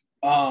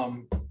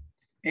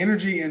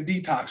 Energy and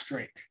detox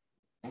drink.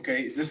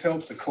 Okay, this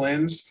helps to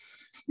cleanse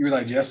your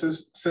digestive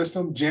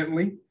system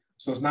gently.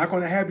 So it's not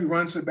going to have you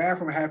run to the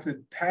bathroom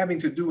having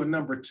to do a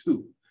number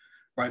 2,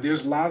 right?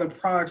 There's a lot of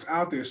products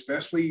out there,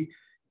 especially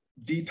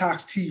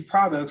detox tea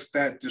products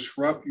that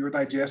disrupt your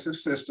digestive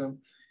system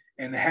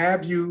and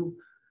have you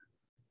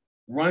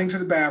running to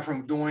the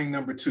bathroom doing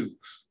number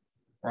 2s,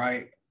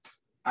 right?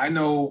 I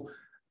know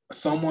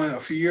a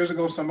few years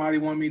ago, somebody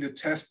wanted me to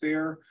test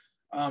their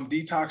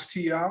detox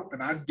tea out,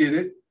 and I did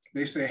it.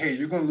 They said, hey,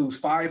 you're going to lose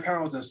 5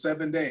 pounds in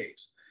 7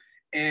 days.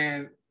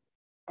 And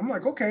I'm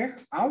like, okay,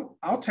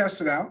 I'll test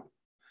it out.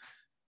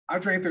 I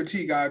drank their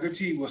tea, guys. Their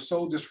tea was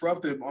so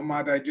disruptive on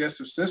my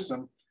digestive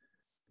system.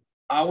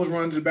 I was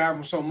running to the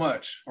bathroom so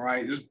much, all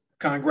right? It's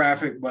kind of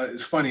graphic, but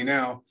it's funny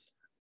now.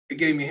 It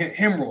gave me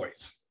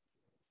hemorrhoids.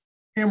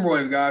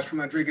 Hemorrhoids, guys, from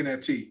not drinking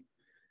that tea.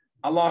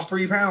 I lost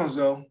 3 pounds,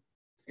 though,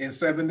 in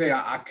 7 days.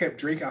 I kept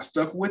drinking. I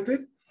stuck with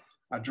it.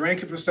 I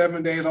drank it for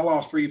 7 days. I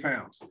lost 3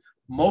 pounds.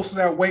 Most of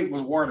that weight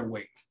was water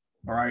weight,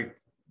 all right?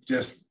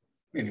 Just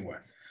anyway.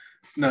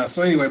 No,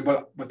 so anyway,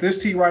 but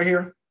this tea right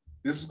here,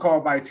 this is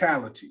called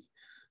Vitality.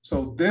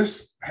 So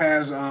this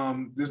has,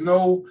 there's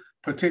no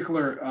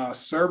particular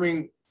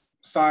serving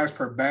size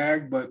per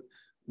bag, but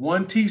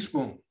 1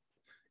 teaspoon.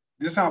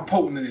 This is how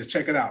potent it is.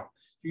 Check it out.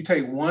 You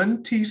take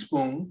 1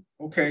 teaspoon,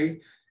 okay,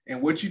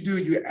 and what you do,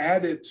 you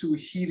add it to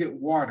heated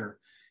water.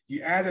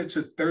 You add it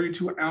to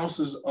 32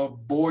 ounces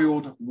of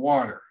boiled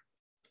water.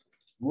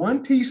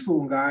 1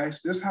 teaspoon,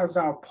 guys. This is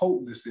how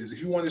potent this is.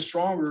 If you want it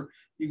stronger,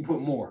 you can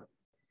put more,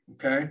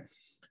 okay?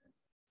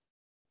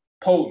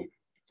 Potent.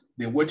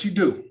 Then what you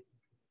do,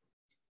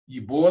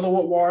 you boil the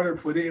water,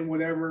 put it in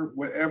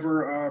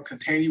whatever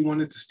container you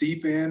want it to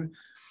steep in,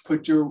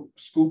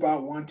 scoop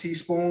out 1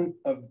 teaspoon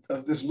of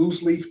this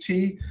loose leaf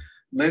tea,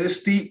 let it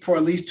steep for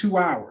at least 2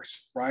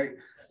 hours, right?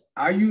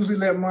 I usually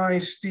let mine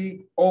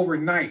steep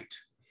overnight.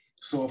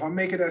 So if I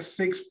make it at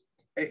 6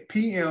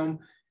 p.m.,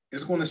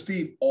 it's going to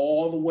steep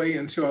all the way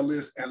until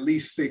at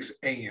least 6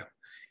 a.m.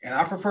 And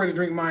I prefer to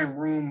drink mine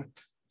room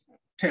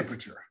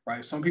temperature,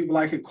 right? Some people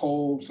like it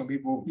cold. Some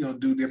people,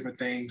 do different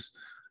things.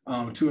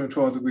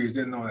 212 degrees,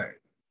 didn't know that.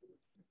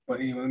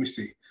 But anyway, let me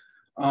see.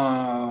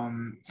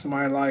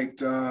 Somebody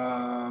liked,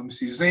 let me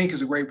see, zinc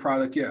is a great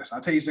product. Yes, I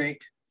take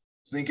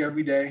zinc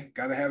every day.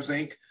 Got to have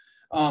zinc.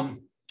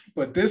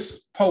 But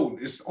this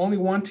potent, it's only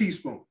 1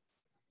 teaspoon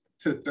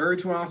to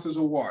 32 ounces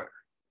of water.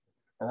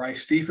 All right,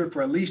 steep it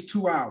for at least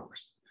 2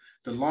 hours.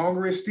 The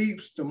longer it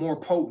steeps, the more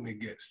potent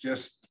it gets,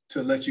 just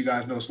to let you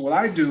guys know. So what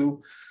I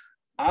do,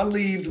 I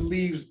leave the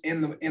leaves in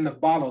the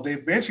bottle. They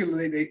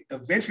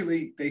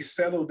eventually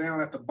settle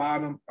down at the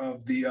bottom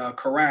of the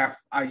carafe.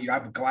 I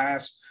have a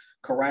glass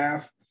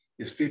carafe.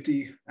 It's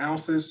 50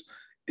 ounces.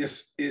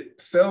 It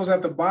settles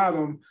at the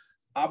bottom.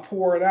 I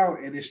pour it out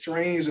and it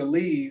strains the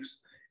leaves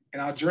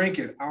and I'll drink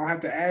it. I don't have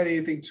to add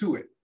anything to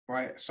it,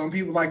 right? Some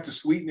people like to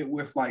sweeten it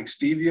with like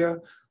stevia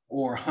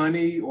or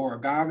honey or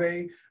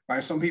agave,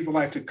 right? Some people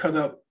like to cut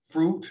up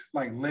fruit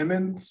like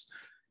lemons,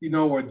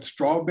 or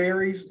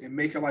strawberries and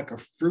make it like a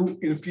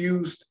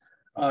fruit-infused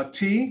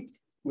tea.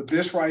 With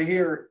this right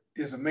here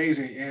is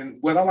amazing. And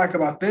what I like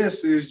about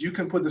this is you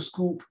can put a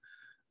scoop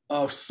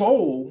of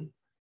Soul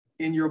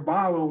in your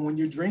bottle when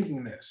you're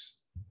drinking this,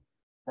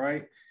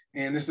 right?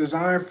 And it's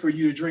designed for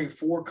you to drink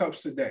 4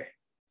 cups a day.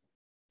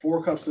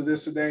 4 cups of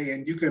this a day.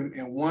 And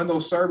and one of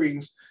those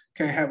servings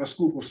can have a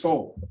scoop of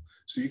Soul.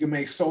 So you can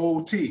make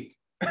Soul tea,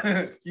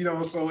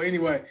 So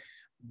anyway,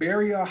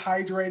 very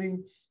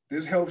hydrating.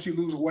 This helps you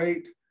lose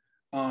weight.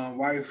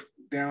 Wife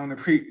down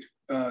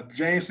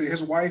James said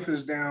his wife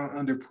is down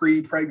under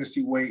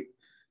pre-pregnancy weight,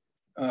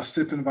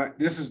 sipping by,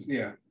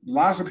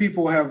 lots of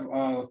people have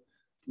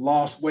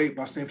lost weight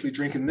by simply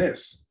drinking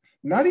this.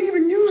 Not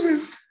even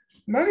using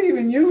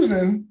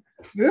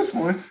this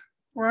one,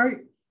 right?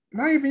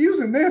 Not even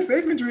using this.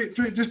 They've been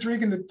just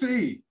drinking the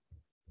tea,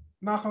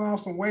 knocking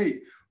off some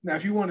weight. Now,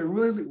 if you want to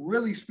really,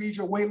 really speed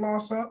your weight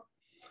loss up,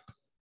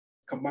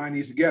 combine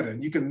these together.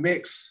 And you can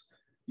mix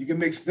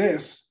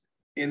this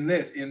in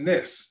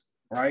this.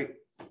 right?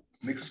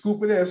 Mix a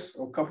scoop of this,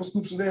 or a couple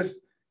scoops of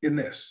this in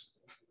this.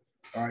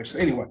 All right, so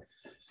anyway,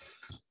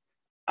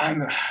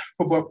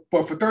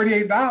 but for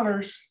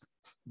 $38,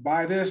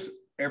 buy this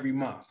every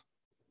month,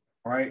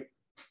 all right?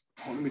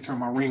 Oh, let me turn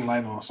my ring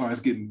light on. Sorry,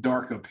 it's getting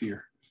dark up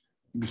here.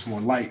 Give me some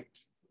more light.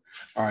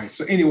 All right,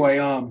 so anyway,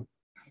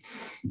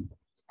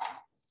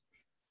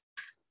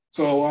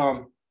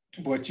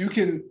 but you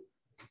can,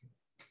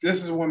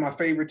 this is one of my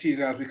favorite teas,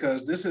 guys,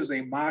 because this is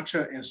a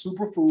matcha and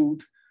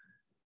superfood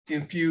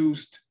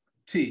infused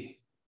tea.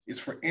 It's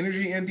for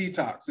energy and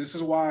detox. This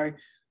is why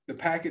the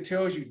packet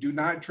tells you do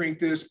not drink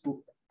this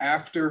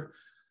after,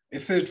 it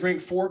says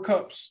drink 4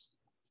 cups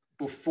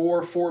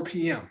before 4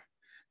 p.m.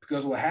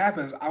 Because what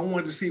happens, I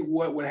wanted to see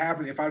what would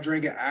happen if I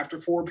drank it after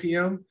 4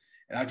 p.m.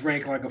 and I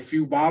drank like a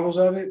few bottles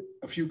of it,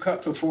 a few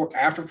cups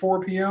after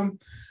 4 p.m.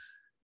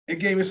 It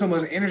gave me so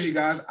much energy,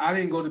 guys. I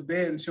didn't go to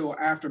bed until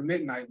after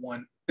midnight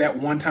that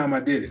one time I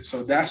did it.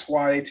 So that's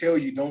why they tell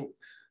you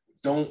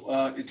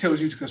it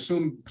tells you to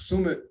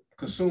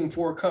consume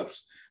 4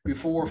 cups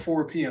before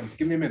 4 p.m.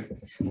 Give me a minute.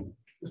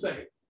 A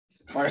second.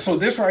 All right, so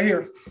this right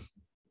here,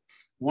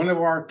 one of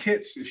our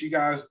kits, if you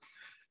guys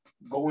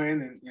go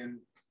in and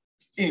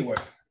anyway,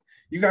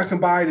 you guys can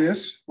buy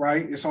this,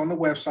 right? It's on the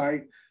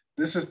website.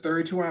 This is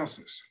 32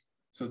 ounces.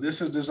 So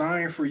this is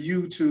designed for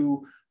you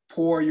to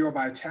pour your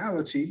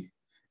vitality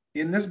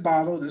in this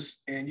bottle,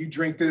 and you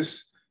drink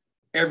this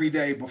every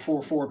day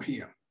before 4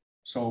 p.m.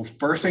 So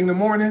first thing in the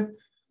morning,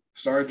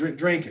 start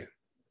drinking,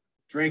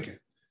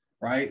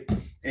 right?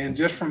 And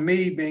just from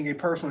me being a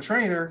personal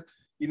trainer,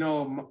 you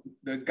know,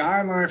 the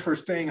guideline for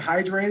staying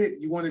hydrated,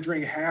 you want to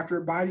drink half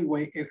your body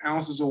weight in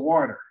ounces of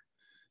water.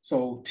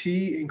 So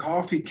tea and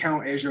coffee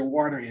count as your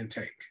water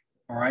intake,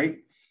 all right?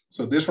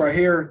 So this right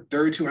here,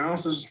 32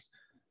 ounces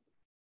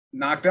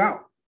knocked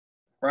out,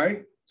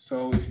 right?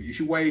 So if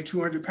you weigh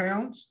 200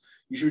 pounds,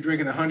 you should be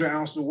drinking 100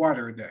 ounces of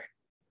water a day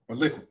or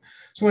liquid.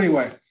 So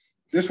anyway,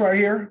 this right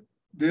here,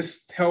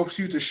 this helps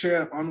you to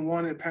shed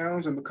unwanted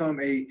pounds and become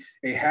a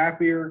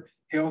happier,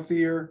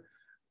 healthier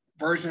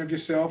version of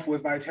yourself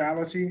with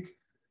vitality.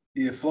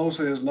 The flow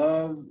says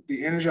love,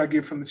 the energy I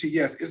get from the tea.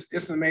 Yes,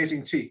 it's an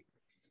amazing tea.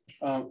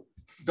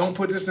 Don't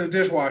put this in the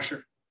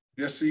dishwasher.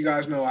 Just so you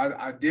guys know,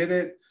 I did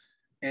it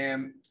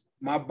and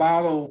my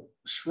bottle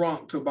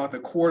shrunk to about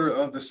 1/4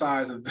 of the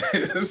size of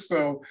this.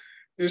 So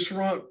it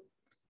shrunk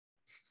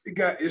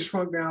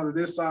down to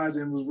this size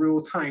and was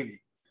real tiny,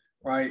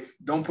 right?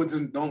 Don't put this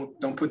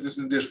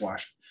in the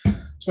dishwasher.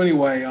 So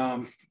anyway,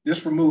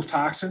 this removes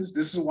toxins.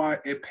 This is why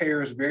it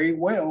pairs very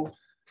well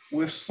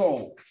with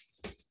Soul.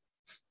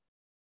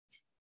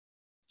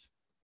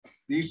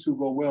 These two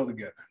go well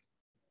together.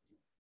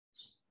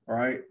 All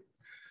right.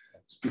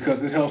 It's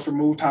because this helps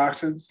remove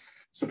toxins,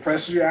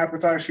 suppresses your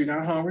appetite so you're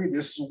not hungry.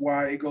 This is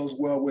why it goes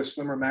well with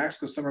Slimmer Max,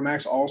 because Slimmer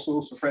Max also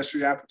suppresses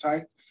your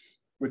appetite,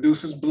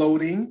 reduces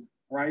bloating,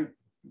 right?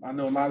 I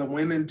know a lot of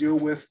women deal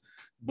with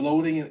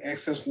bloating and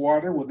excess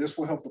water. Well, this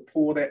will help to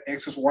pull that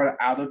excess water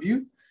out of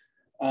you.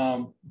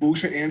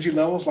 Boost your energy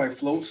levels, like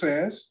Float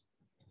says.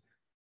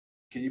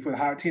 Can you put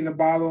hot tea in the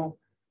bottle?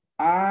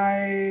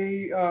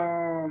 I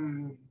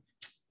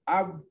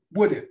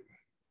wouldn't.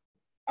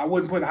 I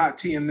wouldn't put hot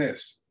tea in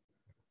this.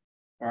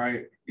 All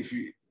right.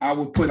 I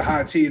would put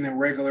hot tea in a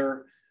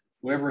regular,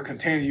 whatever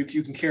container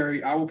you can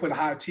carry. I would put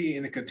hot tea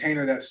in a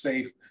container that's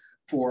safe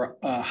for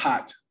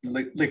hot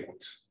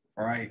liquids.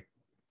 All right.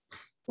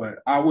 But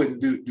I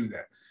wouldn't do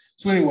that.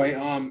 So anyway,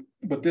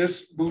 but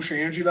this boosts your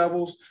energy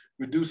levels,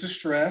 reduces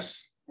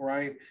stress,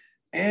 right,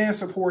 and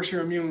supports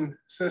your immune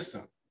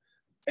system,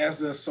 as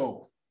does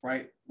Soul,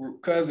 right?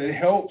 Because it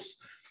helps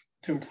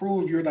to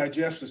improve your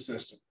digestive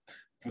system.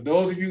 For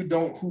those of you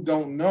who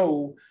don't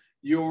know,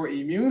 your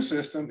immune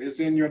system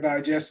is in your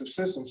digestive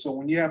system. So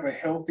when you have a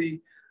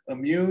healthy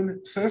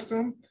immune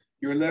system,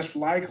 you're less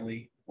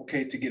likely,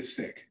 okay, to get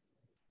sick.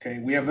 Okay,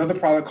 we have another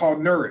product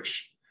called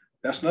Nourish.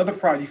 That's another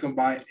product you can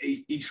buy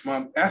each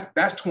month.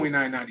 That's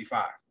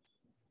 $29.95,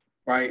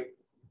 right?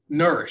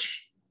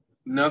 Nourish,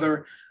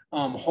 another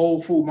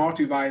whole food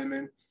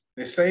multivitamin.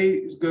 They say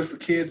it's good for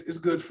kids. It's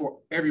good for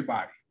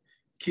everybody.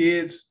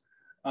 Kids,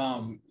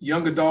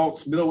 young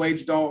adults,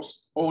 middle-aged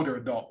adults, older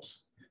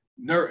adults.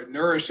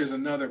 Nourish is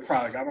another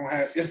product.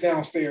 It's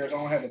downstairs. I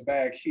don't have the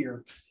bag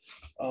here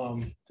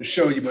to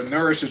show you, but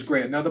Nourish is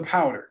great. Another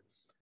powder.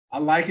 I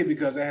like it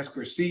because it has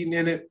quercetin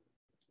in it,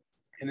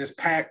 and it's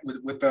packed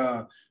with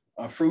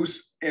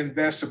fruits and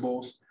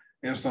vegetables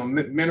and some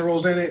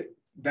minerals in it.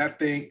 That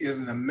thing is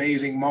an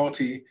amazing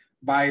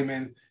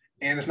multivitamin,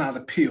 and it's not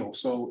a pill.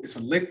 So it's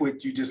a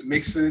liquid. You just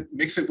mix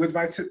it with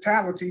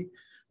vitality.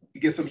 It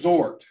gets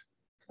absorbed,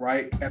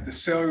 right, at the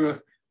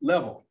cellular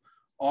level.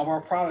 All of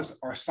our products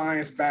are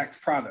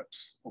science-backed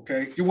products,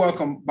 okay? You're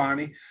welcome,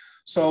 Bonnie.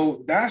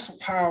 So that's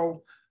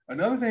how,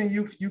 another thing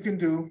you can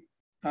do,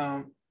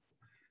 if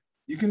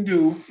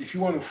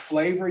you want to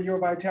flavor your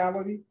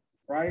vitality,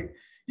 right?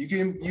 You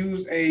can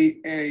use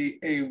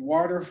a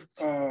water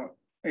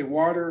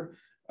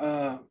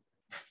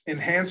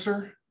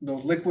enhancer,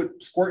 those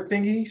liquid squirt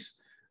thingies.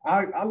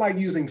 I like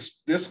using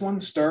this one,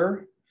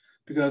 Stir,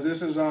 because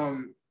this is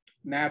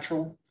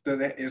natural.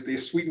 They're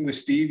sweetened with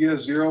stevia,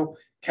 0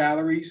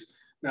 calories.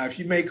 Now, if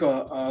you make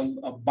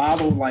a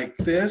bottle like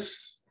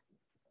this,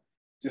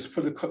 just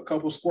put a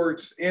couple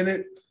squirts in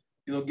it.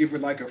 It'll give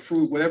it like a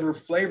fruit, whatever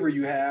flavor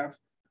you have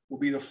will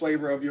be the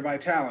flavor of your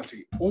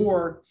Vitality.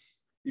 Or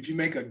if you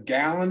make a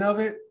gallon of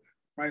it,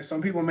 right?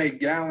 Some people make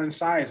gallon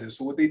sizes.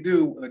 So what they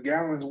do, a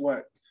gallon is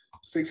what?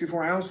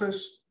 64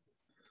 ounces?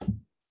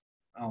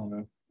 I don't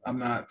know.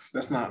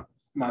 That's not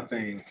my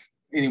thing.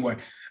 Anyway,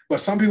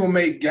 but some people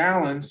make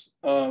gallons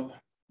of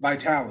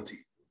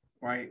Vitality,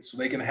 right? So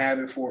they can have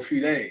it for a few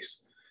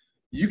days.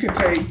 You can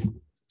take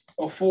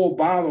a full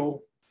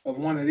bottle of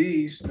one of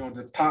these,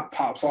 the top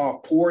pops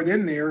off, pour it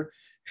in there,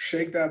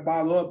 shake that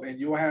bottle up, and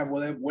you'll have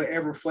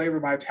whatever flavor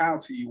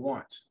Vitality you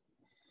want.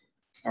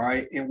 All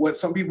right. And what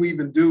some people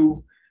even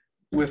do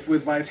with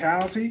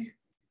Vitality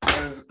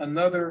as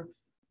another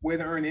way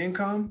to earn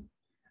income,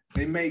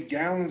 they make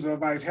gallons of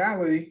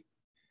Vitality,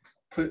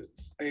 put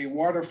a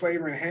water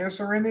flavor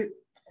enhancer in it,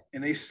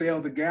 and they sell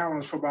the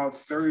gallons for about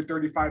 $30,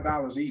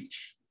 $35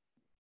 each.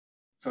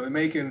 So they're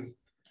making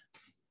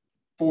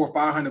 $400 or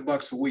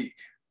 $500 a week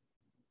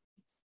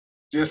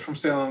just from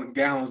selling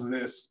gallons of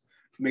this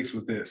mixed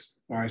with this.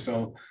 All right,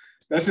 so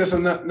that's just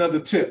another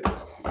tip.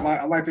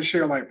 I like to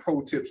share like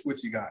pro tips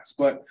with you guys.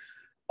 But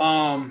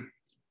let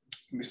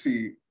me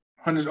see,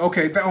 100.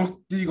 Okay, there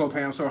you go,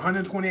 Pam. So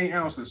 128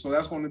 ounces. So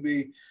that's going to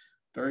be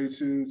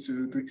 32,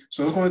 2, 3.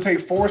 So it's going to take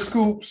 4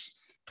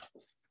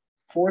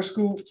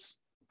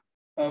 scoops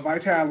of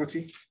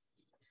Vitality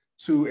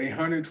to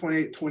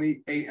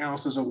 128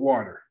 ounces of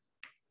water.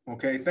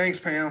 Okay, thanks,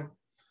 Pam.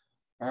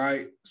 All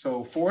right,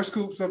 so 4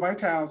 scoops of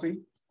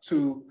Vitality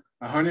to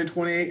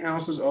 128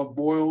 ounces of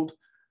boiled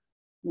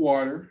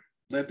water.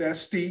 Let that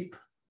steep,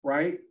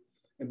 right?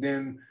 And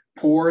then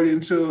pour it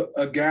into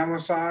a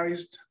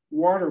gallon-sized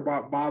water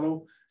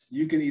bottle.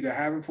 You can either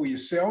have it for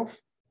yourself,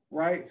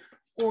 right?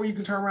 Or you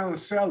can turn around and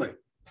sell it.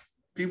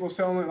 People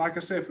selling it, like I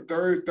said, for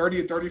 $30 or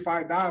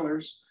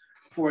 $35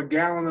 for a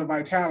gallon of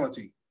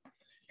Vitality.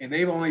 And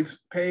they've only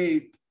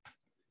paid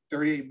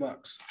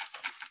 $38.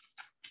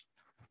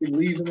 It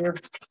leaves in there.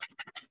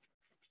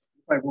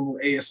 Like one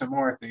of the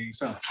ASMR things,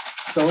 huh?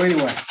 So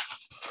anyway,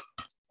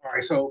 all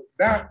right, so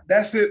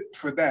that's it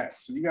for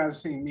that. So you guys have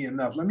seen me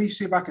enough. Let me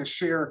see if I can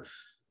share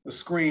the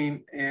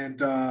screen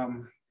and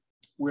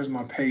where's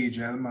my page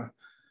at? I'm gonna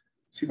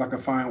see if I can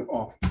find,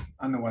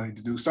 I know what I need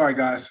to do. Sorry,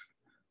 guys.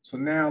 So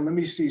now let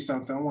me see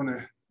something. I want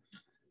to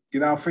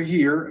get out for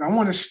here. And I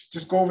want to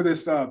just go over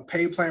this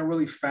pay plan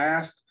really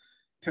fast,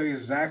 tell you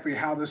exactly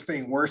how this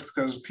thing works,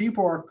 because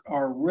people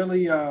are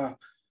really,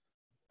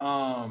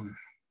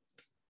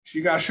 so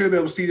you guys should be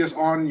able to see this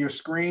on your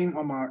screen,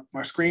 on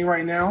my screen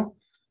right now.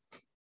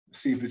 Let's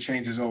see if it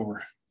changes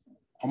over.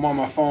 I'm on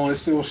my phone.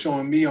 It's still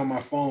showing me on my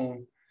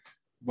phone,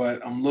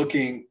 but I'm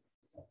looking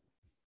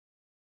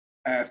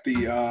at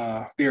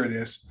the, there it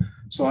is.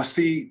 So I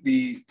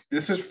see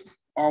this is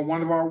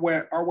one of our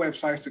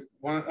websites,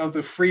 one of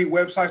the free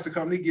websites the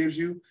company gives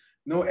you.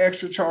 No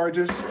extra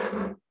charges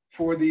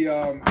for the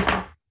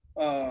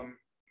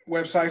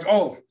websites.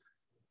 Oh,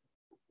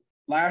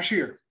 last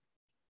year,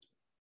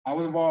 I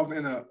was involved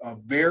in a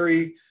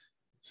very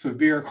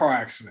severe car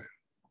accident.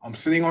 I'm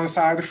sitting on the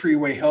side of the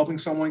freeway helping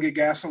someone get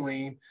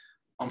gasoline.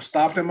 I'm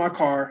stopped in my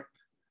car,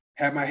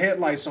 have my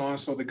headlights on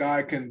so the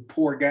guy can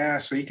pour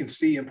gas, so he can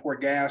see and pour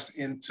gas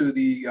into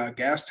the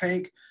gas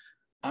tank.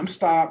 I'm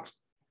stopped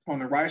on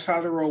the right side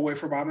of the roadway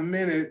for about a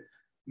minute.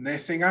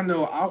 Next thing I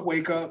know, I'll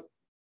wake up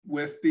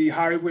with the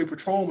highway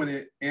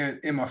patrolman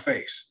in my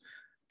face.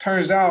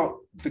 Turns out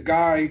the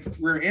guy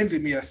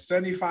rear-ended me at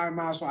 75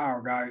 miles per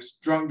hour, guys,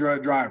 drunk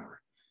driver.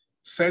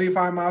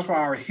 75 miles per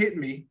hour, hit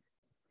me,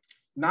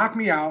 knocked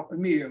me out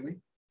immediately.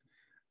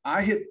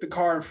 I hit the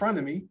car in front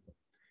of me.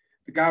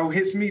 The guy who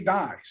hits me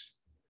dies.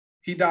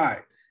 He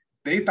died.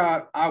 They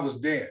thought I was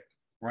dead,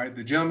 right?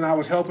 The gentleman I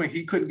was helping,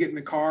 he couldn't get in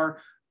the car.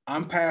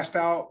 I'm passed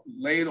out,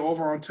 laid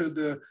over onto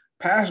the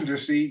passenger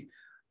seat.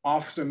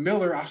 Officer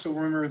Miller, I still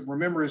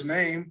remember his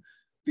name,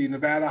 the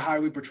Nevada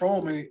Highway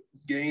Patrolman,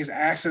 gains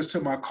access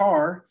to my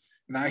car,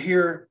 and I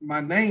hear my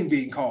name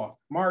being called,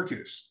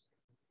 Marcus.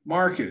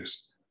 I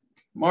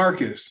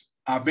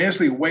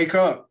eventually wake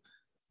up,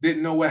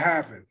 didn't know what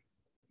happened.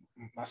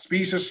 My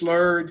speech is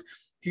slurred.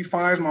 He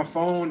finds my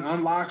phone,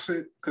 unlocks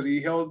it because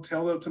he held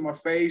up to my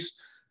face,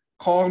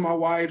 calls my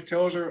wife,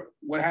 tells her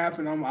what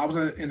happened. I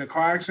was in a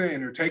car accident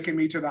and they're taking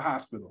me to the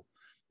hospital.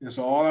 And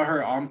so all I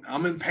heard,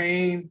 I'm in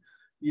pain.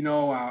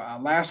 I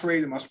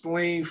lacerated my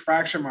spleen,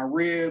 fractured my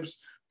ribs,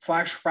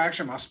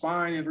 fractured my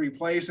spine in 3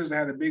 places. I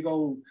had a big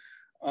old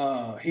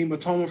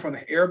hematoma from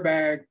the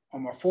airbag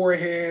on my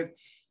forehead,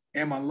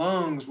 and my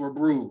lungs were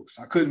bruised.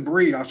 I couldn't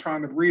breathe. I was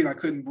trying to breathe. I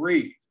couldn't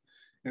breathe.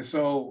 And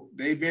so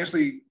they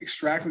eventually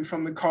extracted me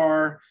from the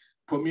car,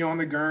 put me on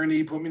the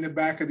gurney, put me in the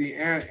back of the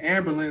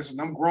ambulance,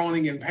 and I'm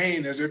groaning in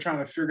pain as they're trying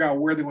to figure out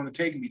where they want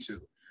to take me to.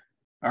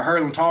 I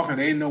heard them talking.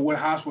 They didn't know what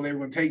hospital they were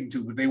going to take me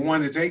to, but they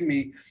wanted to take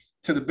me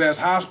to the best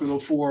hospital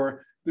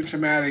for the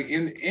traumatic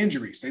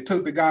injuries. They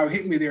took the guy who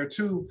hit me there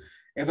too.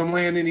 As I'm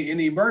laying in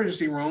the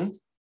emergency room,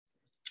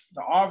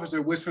 the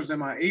officer whispers in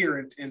my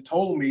ear and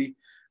told me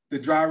the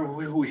driver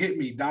who hit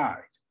me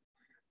died.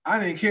 I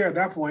didn't care at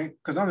that point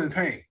because I'm in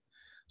pain.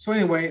 So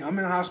anyway, I'm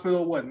in the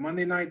hospital,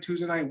 Monday night,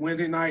 Tuesday night,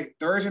 Wednesday night,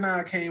 Thursday night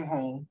I came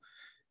home,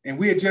 and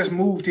we had just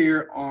moved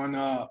here on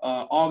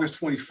August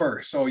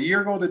 21st. So a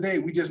year ago today,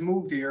 we just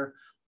moved here.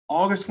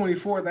 August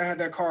 24th, I had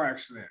that car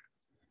accident.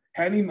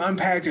 Hadn't even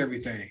unpacked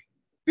everything.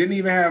 Didn't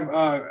even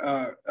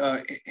have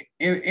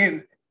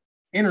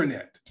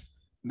internet.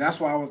 And that's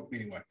why I was,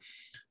 anyway.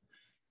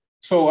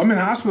 So I'm in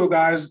the hospital,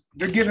 guys.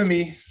 They're giving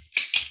me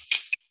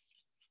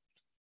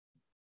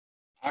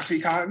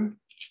Oxycontin.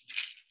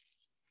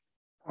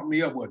 Pump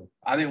me up with them.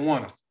 I didn't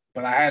want them,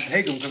 but I had to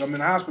take them because I'm in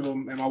the hospital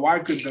and my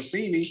wife couldn't come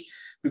see me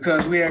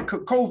because we had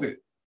COVID.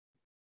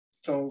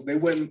 So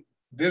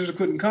visitors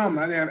couldn't come.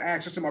 And I didn't have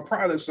access to my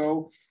product.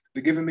 So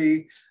they're giving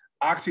me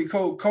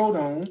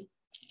oxycodone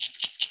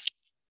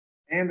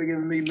and they're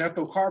giving me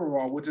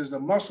methylcarbamol, which is a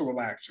muscle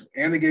relaxer.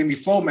 And they gave me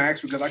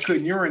Flomax because I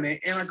couldn't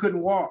urinate and I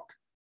couldn't walk.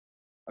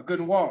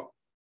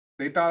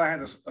 They thought I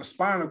had a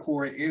spinal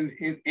cord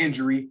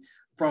injury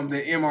from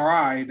the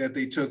MRI that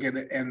they took and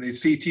the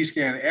CT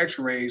scan and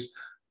x-rays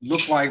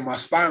looked like my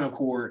spinal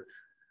cord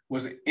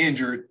was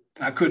injured.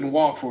 I couldn't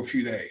walk for a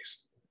few days,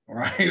 all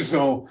right?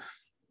 So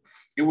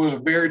it was a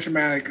very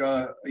traumatic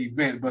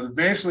event, but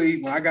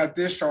eventually when I got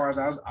discharged,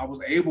 I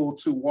was able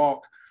to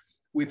walk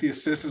with the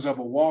assistance of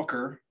a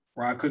walker,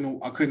 right?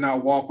 I could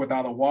not walk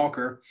without a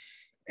walker.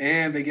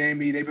 And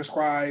they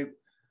prescribed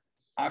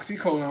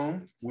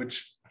oxycodone,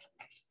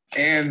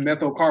 and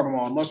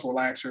methylcarbamol, muscle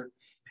relaxer.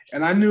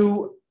 And I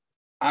knew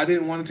I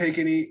didn't want to take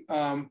any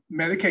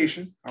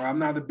medication, or I'm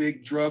not a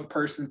big drug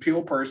person,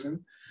 pill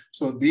person.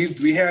 So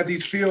we had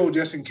these filled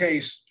just in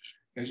case.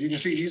 As you can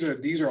see,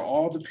 these are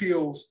all the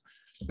pills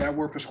that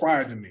were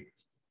prescribed to me.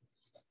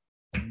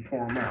 Let me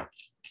pour them out.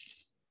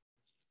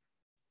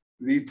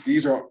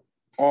 These are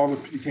all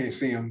you can't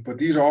see them, but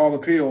these are all the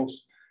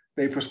pills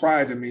they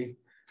prescribed to me.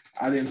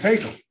 I didn't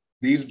take them.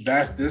 This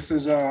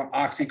is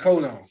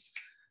oxycodone.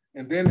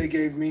 And then they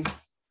gave me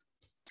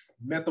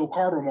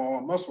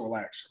methylcarbamol, muscle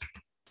relaxer.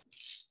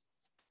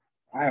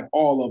 I have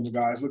all of them,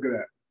 guys. Look at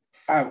that.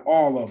 I have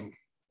all of them.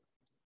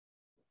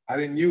 I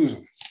didn't use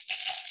them.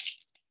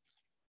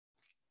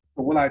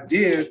 But what I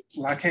did,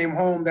 when I came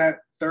home that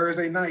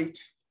Thursday night,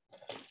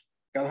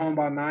 got home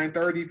by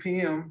 9:30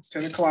 p.m.,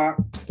 10 o'clock,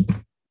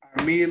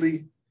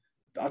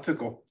 I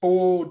took a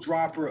full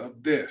dropper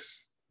of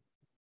this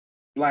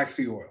black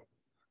sea oil,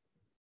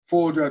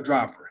 full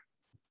dropper.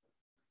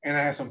 And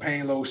I had some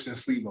pain lotion and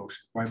sleep lotion,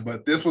 right?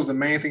 But this was the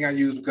main thing I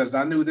used because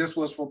I knew this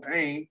was for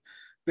pain.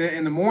 Then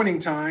in the morning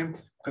time,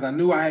 because I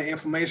knew I had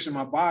inflammation in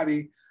my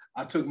body,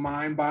 I took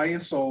Mind, Body,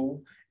 and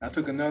Soul. I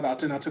took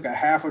a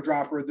half a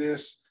dropper of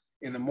this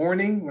in the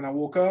morning when I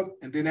woke up.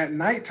 And then at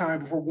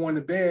nighttime before going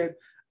to bed,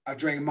 I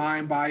drank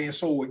Mind, Body, and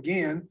Soul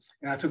again.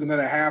 And I took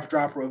another half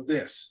dropper of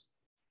this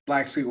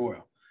black sea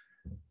oil.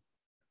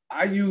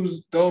 I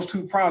used those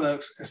two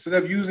products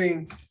instead of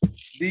using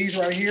these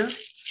right here.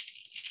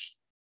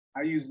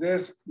 I use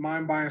this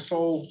Mind, Body, and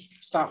Soul.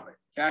 Stop it.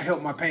 That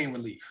helped my pain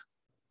relief.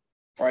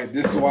 All right,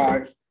 this is why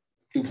I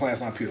do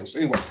plants, not pills.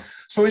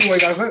 Anyway,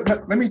 guys,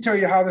 let me tell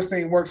you how this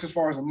thing works as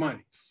far as the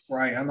money,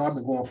 right? I know I've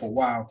been going for a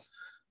while.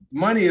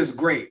 Money is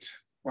great,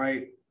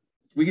 right?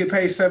 We get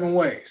paid 7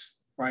 ways,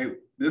 right?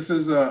 This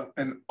is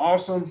an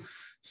awesome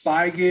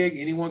side gig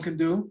anyone can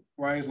do,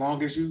 right? As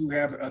long as you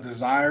have a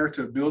desire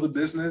to build a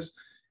business.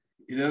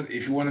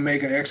 If you want to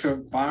make an extra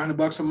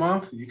 $500 a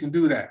month, you can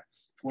do that.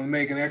 If you want to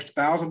make an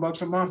extra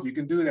 $1,000 a month, you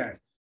can do that.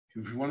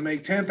 If you want to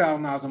make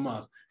 $10,000 a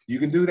month, you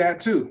can do that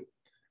too.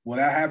 Will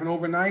that happen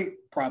overnight?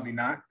 Probably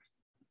not,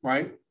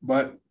 right?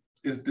 But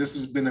this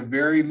has been a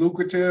very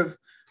lucrative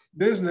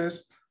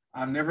business.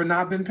 I've never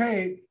not been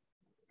paid.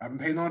 I've been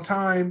paid on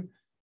time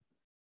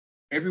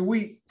every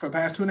week for the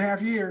past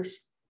 2.5 years,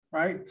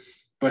 right?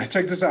 But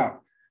check this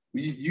out.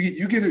 We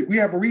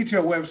have a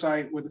retail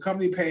website where the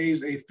company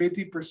pays a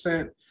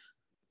 50%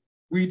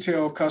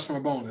 retail customer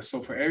bonus.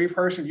 So for every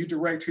person you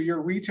direct to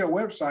your retail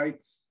website,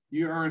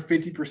 you earn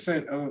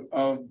 50%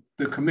 of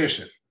the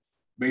commission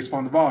based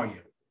on the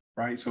volume,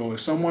 right? So if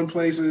someone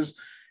places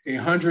a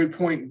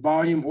 100-point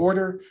volume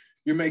order,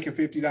 you're making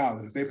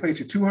 $50. If they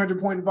place a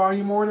 200-point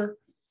volume order,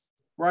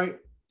 right,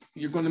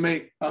 you're going to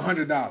make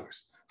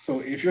 $100.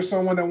 So if you're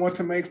someone that wants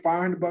to make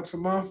 $500 a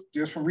month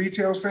just from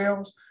retail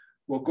sales,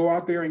 well, go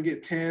out there and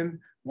get 10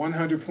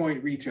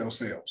 100-point retail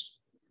sales,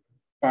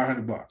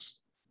 $500,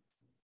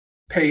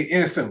 paid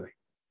instantly,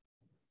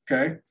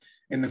 okay?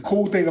 And the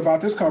cool thing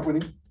about this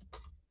company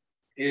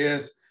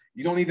is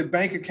you don't need a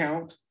bank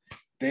account.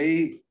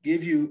 They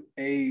give you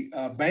a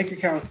bank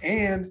account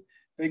and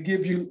they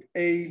give you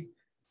a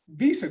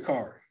Visa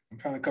card. I'm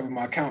trying to cover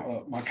my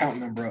account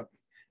number up.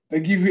 They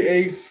give you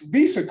a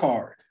Visa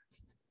card.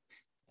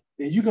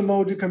 And you can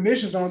load your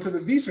commissions onto the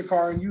Visa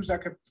card and use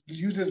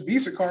this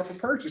Visa card for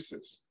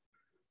purchases.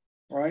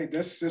 All right,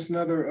 that's just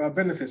another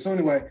benefit. So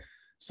anyway,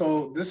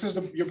 so this is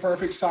your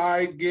perfect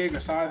side gig or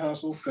side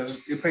hustle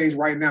because it pays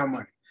right now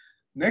money.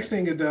 Next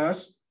thing it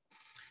does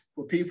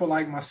for people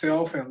like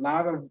myself and a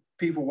lot of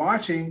people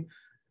watching,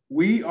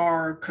 we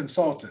are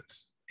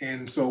consultants.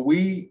 And so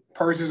we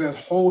purchase as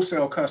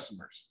wholesale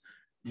customers.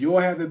 You'll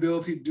have the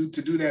ability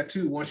to do that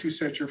too once you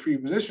set your free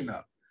position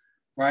up,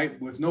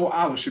 right? With no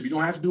auto ship. You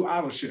don't have to do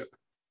auto ship,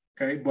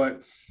 okay?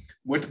 But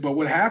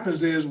what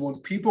happens is when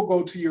people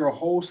go to your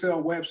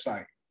wholesale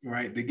website,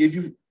 right? They give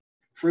you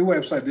free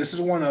website. This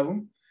is one of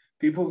them.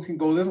 People can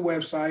go to this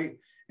website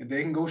and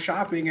they can go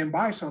shopping and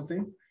buy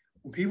something.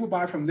 When people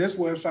buy from this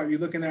website you're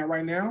looking at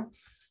right now,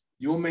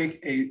 you'll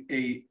make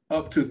a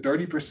up to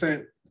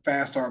 30%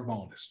 fast start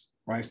bonus,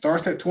 right?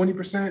 Starts at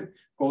 20%,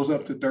 goes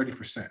up to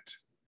 30%,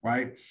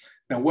 right?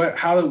 Now,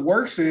 how it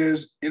works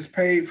is it's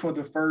paid for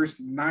the first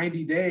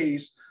 90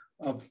 days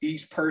of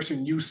each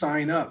person you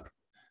sign up.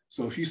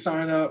 So if you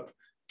sign up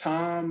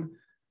Tom,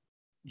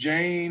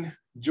 Jane,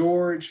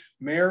 George,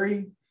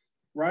 Mary,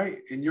 right,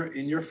 in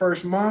your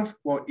first month,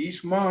 well,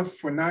 each month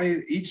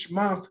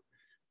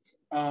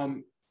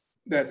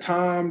that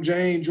Tom,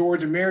 Jane,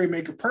 George, and Mary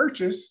make a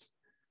purchase,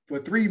 for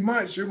 3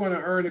 months, you're going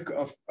to earn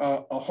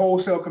a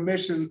wholesale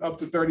commission up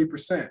to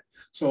 30%.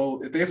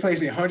 So if they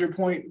place a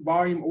 100-point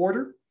volume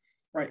order,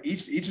 right,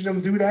 each of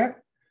them do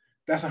that,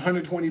 that's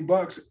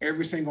 $120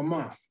 every single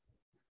month.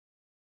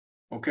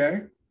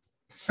 Okay,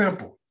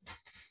 simple.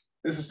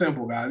 This is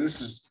simple,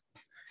 guys.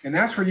 And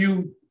that's for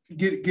you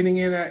getting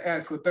in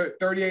at for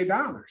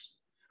 $38,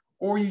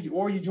 or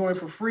you join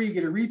for free,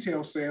 get a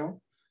retail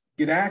sale,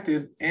 get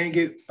active, and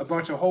get a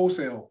bunch of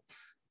wholesale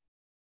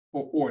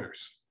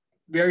orders.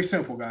 Very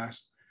simple,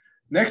 guys.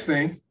 Next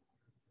thing,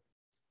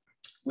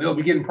 we'll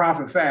be getting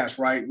profit fast,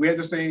 right? We have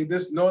this thing.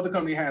 No other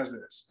company has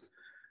this.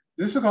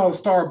 This is called a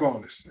star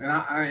bonus,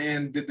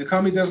 and the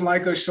company doesn't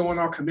like us showing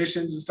our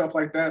commissions and stuff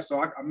like that.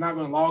 So I'm not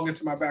going to log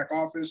into my back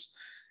office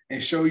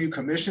and show you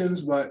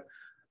commissions, but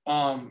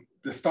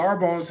the star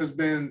bonus has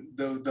been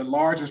the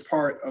largest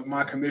part of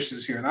my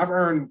commissions here, and I've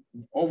earned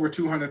over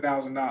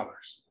 $200,000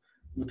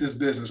 with this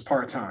business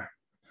part-time,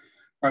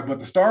 right? But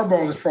the star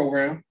bonus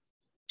program,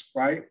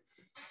 right?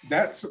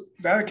 That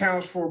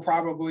accounts for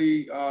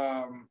probably,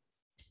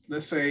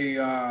 let's say,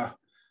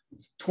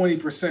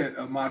 20%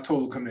 of my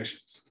total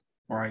commissions.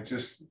 All right,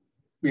 just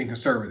being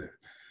conservative.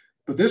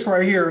 But this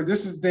right here,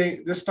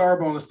 this star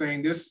bonus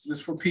thing, this is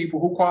for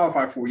people who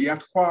qualify for it. You have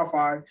to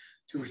qualify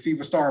to receive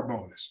a star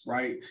bonus,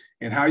 right?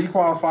 And how you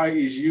qualify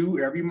is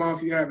every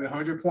month you have a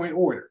 100-point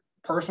order,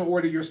 personal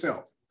order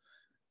yourself,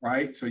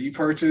 right? So you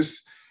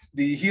purchase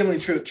the Healing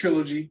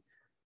Trilogy,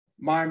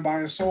 Mind,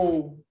 Body, and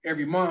Soul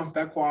every month.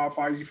 That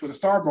qualifies you for the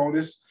star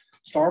bonus.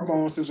 Star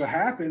bonuses will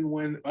happen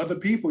when other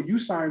people you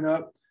sign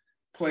up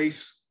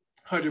place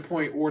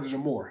 100-point orders or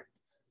more.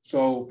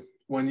 So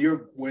when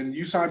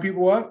you sign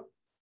people up,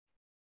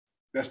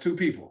 that's 2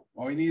 people.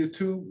 All you need is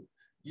 2.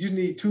 You just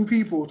need 2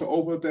 people to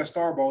open up that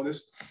star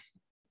bonus.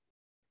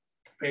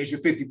 Pays you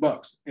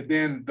 $50, and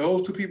then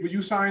those 2 people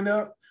you sign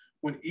up,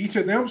 when each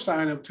of them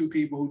sign up 2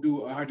 people who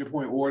do a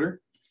 100-point order,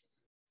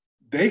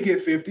 they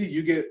get 50.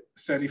 You get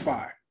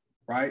 75.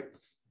 Right?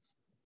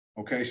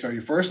 Okay, so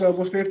your first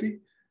level is 50,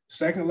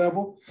 second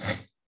level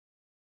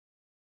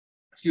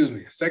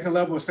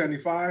is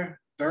 75,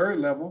 third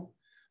level,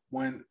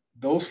 when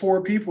those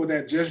 4 people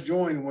that just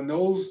joined, when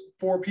those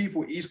 4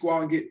 people each go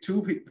out and get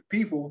 2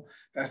 people,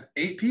 that's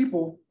 8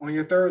 people on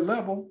your third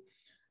level,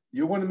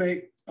 you're going to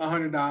make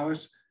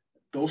 $100.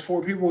 Those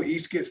 4 people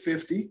each get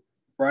 50,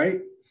 right?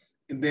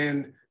 And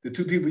then the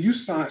 2 people you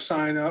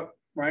sign up,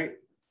 right,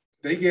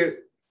 they get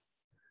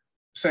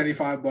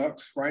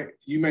 $75, right?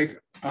 You make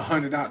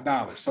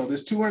 $100. So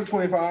there's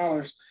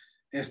 $225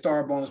 in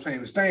star bonus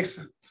payments.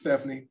 Thanks,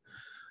 Stephanie.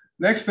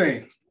 Next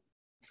thing,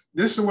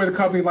 this is where the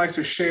company likes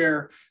to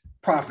share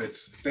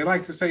profits. They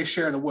like to say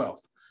share the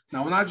wealth.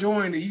 Now, when I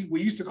joined,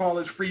 we used to call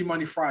it Free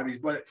Money Fridays,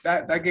 but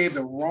that gave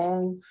the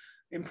wrong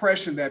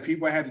impression that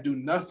people had to do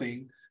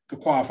nothing to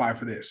qualify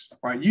for this,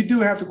 right? You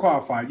do have to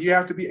qualify. You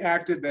have to be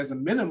active as a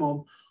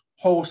minimum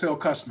wholesale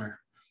customer.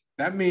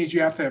 That means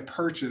you have to have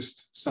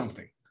purchased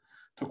something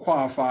to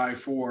qualify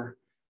for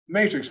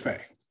matrix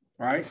pay,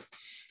 right?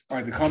 All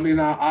right, the company is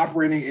now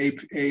operating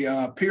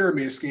a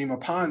pyramid scheme, a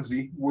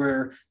Ponzi,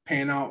 where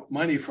paying out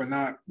money for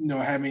not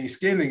having any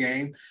skin in the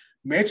game.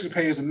 Matrix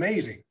pay is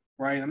amazing,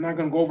 right? I'm not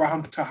going to go over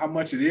how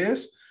much it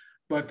is,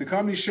 but the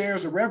company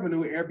shares the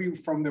revenue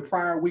from the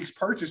prior week's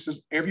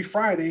purchases every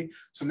Friday.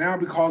 So now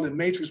we call it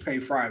Matrix Pay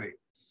Friday.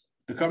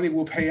 The company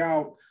will pay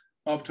out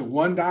up to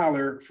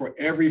 $1 for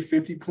every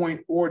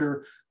 50-point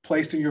order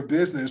placed in your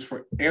business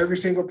for every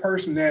single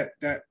person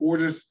that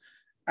orders,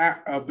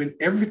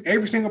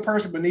 every single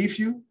person beneath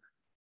you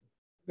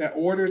that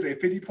orders a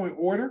 50-point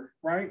order,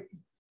 right?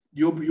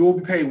 You'll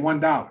be paid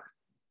 $1,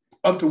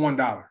 up to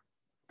 $1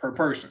 per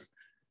person.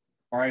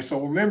 All right.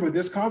 So remember,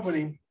 this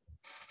company,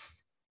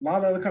 a lot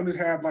of other companies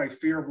have like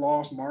fear of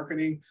loss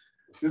marketing.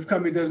 This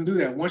company doesn't do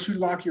that. Once you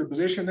lock your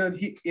position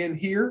in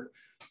here,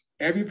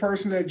 every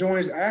person that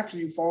joins after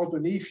you falls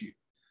beneath you.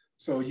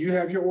 So you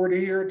have your order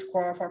here to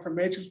qualify for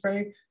matrix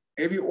pay.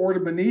 Every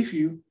order beneath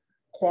you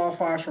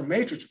qualifies for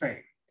matrix pay,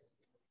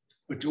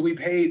 but you'll be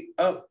paid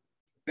up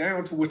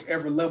down to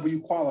whichever level you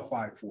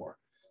qualify for,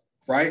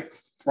 right?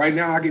 Right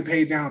now, I get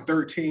paid down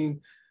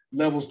 13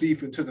 levels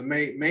deep into the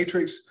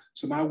matrix.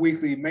 So my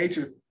weekly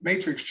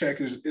matrix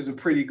check is a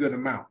pretty good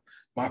amount.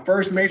 My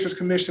first matrix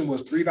commission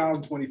was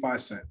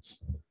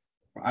 $3.25.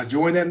 I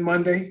joined that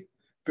Monday,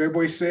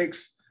 February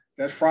 6th.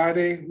 That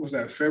Friday was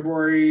that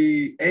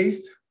February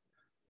 8th,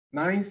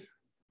 9th,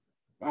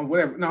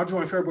 whatever. No, I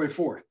joined February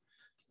 4th.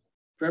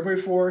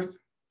 February 4th,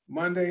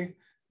 Monday.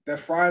 That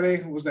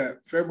Friday was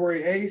that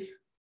February 8th.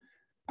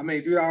 I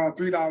made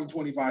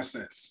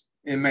 $3.25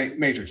 in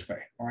matrix pay.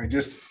 All right,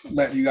 just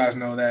let you guys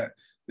know that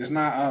it's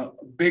not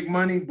big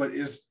money, but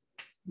it's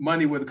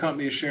money where the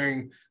company is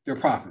sharing their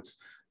profits.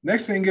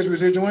 Next thing is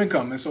residual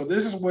income. And so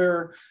this is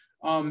where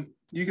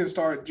you can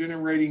start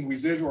generating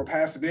residual or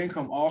passive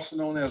income, also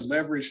known as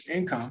leveraged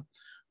income,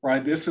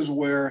 right? This is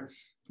where,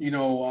 you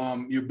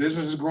know, your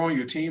business is growing,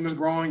 your team is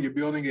growing, you're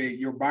building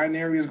your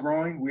binary is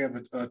growing. We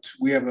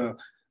have a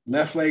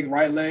left leg,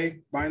 right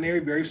leg binary,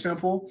 very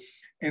simple.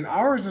 And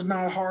ours is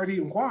not hard to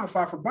even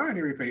qualify for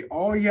binary pay.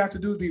 All you have to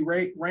do is be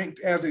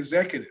ranked as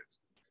executive,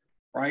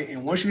 right?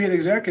 And once you hit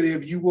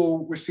executive, you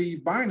will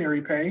receive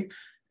binary pay.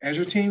 As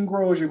your team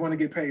grows, you're going to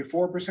get paid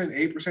 4%,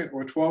 8%,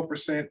 or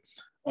 12%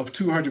 of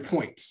 200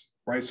 points,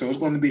 right? So it's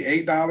going to be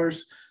 $8,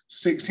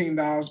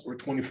 $16, or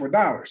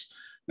 $24.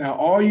 Now,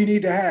 all you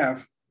need to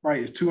have, right,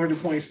 is 200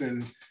 points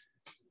in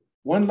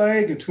one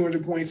leg and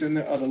 200 points in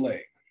the other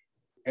leg.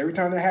 Every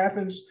time that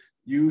happens,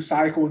 you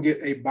cycle and get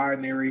a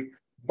binary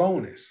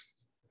bonus.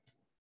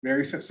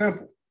 Very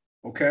simple,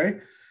 okay?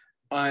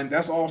 And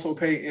that's also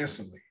paid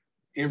instantly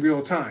in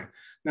real time.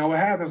 Now, what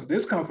happens with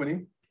this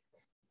company,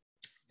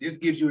 this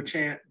gives you a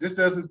chance. This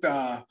doesn't,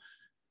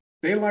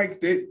 they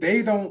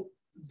don't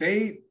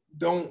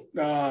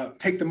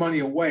take the money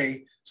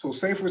away. So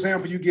say, for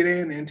example, you get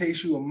in and it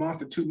takes you a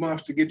month or 2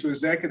 months to get to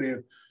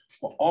executive.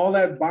 Well, all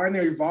that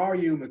binary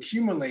volume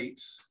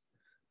accumulates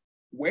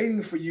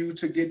waiting for you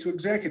to get to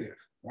executive,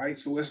 right?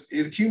 So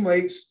it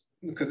accumulates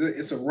because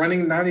it's a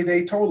running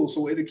 90-day total.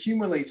 So it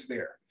accumulates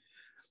there.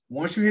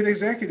 Once you hit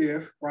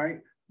executive,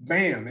 right,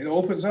 bam, it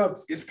opens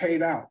up, it's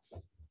paid out.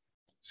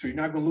 So you're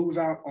not going to lose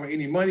out on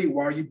any money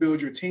while you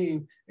build your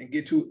team and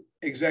get to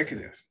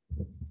executive.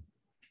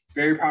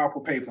 Very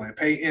powerful pay plan,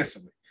 pay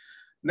instantly.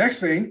 Next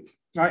thing,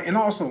 right, and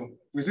also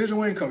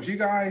residual income. If you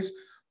guys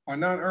are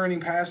not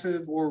earning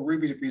passive or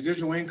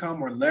residual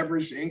income or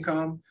leveraged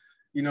income,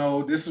 you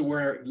know, this is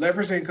where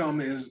leveraged income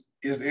is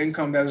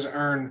income that is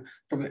earned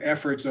from the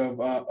efforts of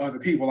other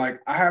people. Like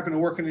I happen to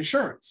work in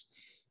insurance,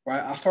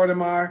 right? I started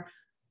my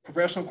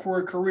professional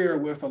career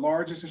with the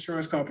largest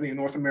insurance company in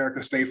North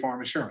America, State Farm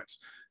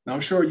Insurance. Now,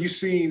 I'm sure you've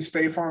seen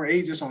State Farm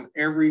agents on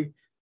every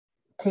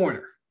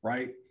corner,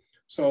 right?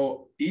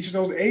 So each of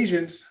those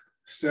agents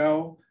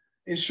sell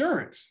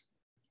insurance,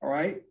 all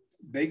right?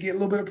 They get a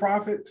little bit of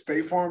profit.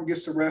 State Farm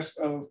gets the rest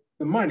of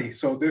the money.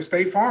 So their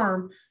State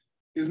Farm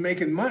is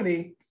making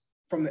money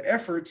from the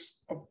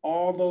efforts of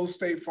all those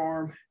State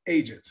Farm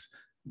agents.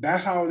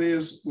 That's how it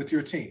is with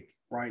your team,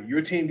 right?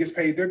 Your team gets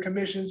paid their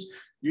commissions.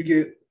 You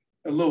get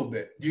a little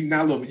bit.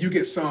 Not a little bit. You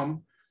get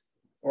some,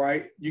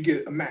 right? You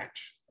get a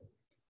match.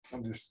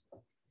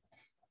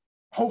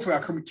 Hopefully I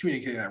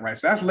communicated that right.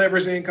 So that's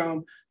leveraged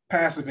income,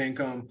 passive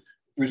income,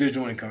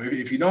 residual income.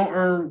 If you don't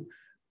earn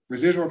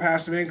residual or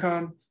passive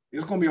income,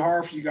 it's going to be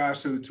hard for you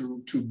guys to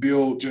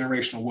build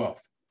generational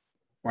wealth,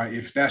 right?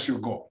 If that's your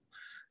goal.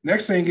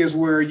 Next thing is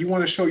where you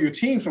want to show your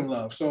team some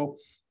love. So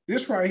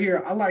this right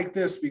here, I like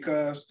this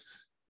because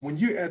when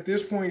you at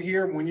this point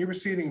here, when you're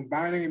receiving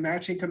binary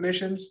matching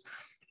commissions,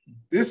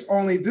 this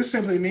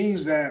simply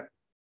means that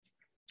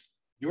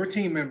your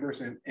team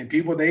members and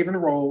people they've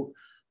enrolled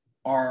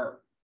are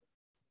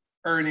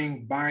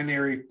earning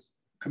binary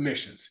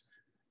commissions.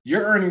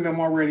 You're earning them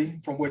already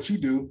from what you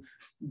do.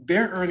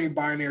 They're earning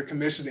binary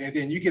commissions, and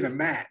then you get a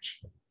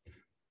match,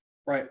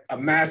 right? A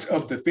match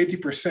up to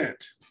 50%.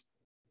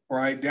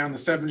 Right, down to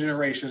 7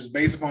 generations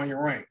based upon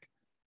your rank.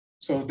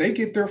 So they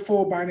get their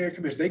full binary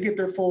commission. They get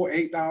their full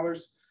 $8,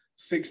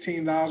 $16,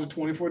 and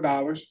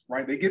 $24,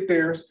 right? They get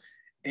theirs,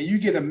 and you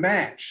get a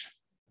match,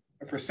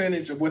 a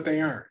percentage of what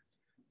they earn.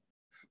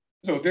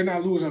 So they're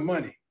not losing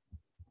money.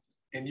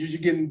 And you're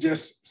getting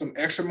just some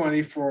extra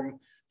money for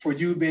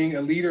you being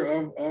a leader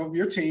of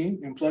your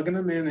team and plugging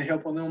them in and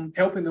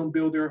helping them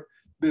build their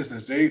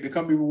business. The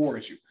company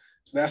rewards you.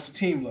 So that's the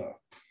team love.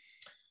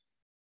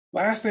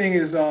 Last thing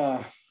is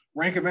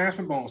rank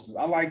advancement bonuses.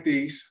 I like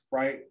these,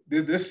 right?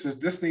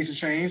 This needs to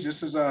change.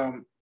 This is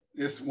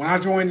when I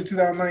joined in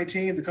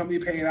 2019, the company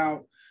paid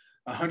out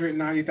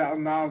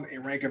 $190,000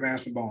 in rank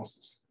advancement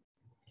bonuses.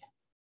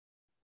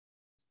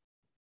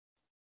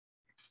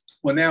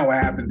 Well, now what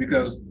happened,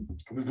 because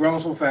we've grown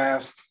so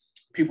fast,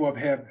 people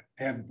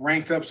have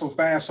ranked up so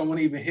fast, someone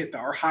even hit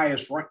our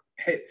highest rank,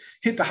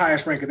 hit the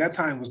highest rank at that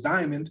time was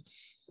diamond.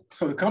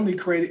 So the company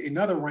created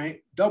another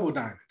rank, double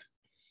diamond.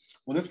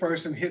 Well, this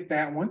person hit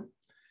that one,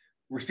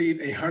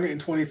 received a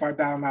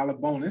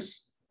 $125,000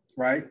 bonus,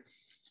 right?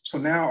 So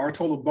now our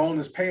total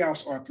bonus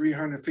payouts are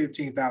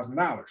 $315,000.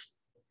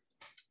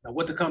 Now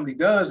what the company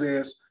does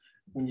is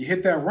when you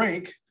hit that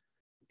rank,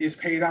 it's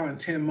paid out in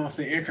 10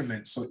 monthly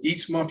increments. So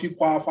each month you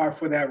qualify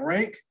for that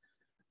rank,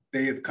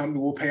 the company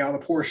will pay out a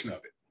portion of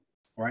it,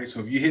 right? So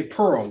if you hit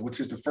Pearl, which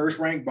is the first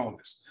rank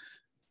bonus,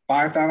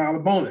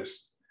 $5,000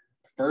 bonus,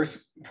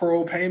 first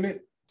Pearl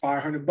payment,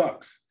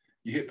 $500.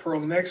 You hit Pearl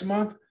the next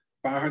month,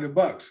 $500.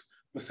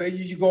 But say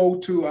you go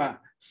to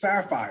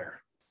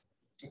Sapphire,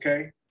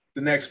 okay,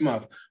 the next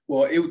month.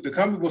 Well, the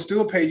company will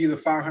still pay you the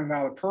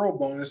 $500 Pearl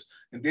bonus,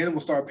 and then it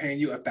will start paying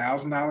you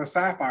 $1,000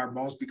 Sapphire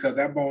bonus because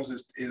that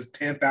bonus is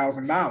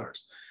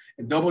 $10,000.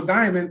 And Double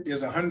Diamond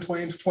is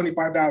 $120,000 to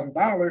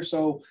 $25,000.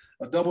 So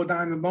a Double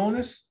Diamond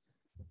bonus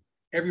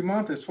every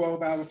month is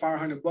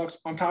 $12,500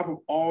 on top of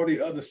all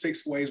the other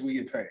 6 ways we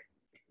get paid,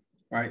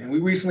 right? And we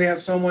recently had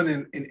someone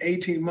in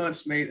 18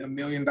 months made $1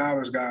 million,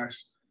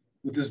 guys,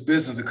 with this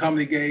business. The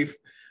company gave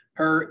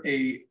her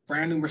a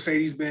brand new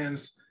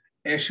Mercedes-Benz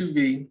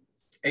SUV,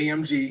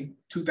 AMG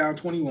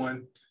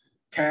 2021,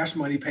 cash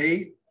money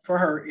paid for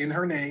her in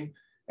her name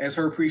as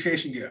her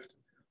appreciation gift.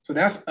 So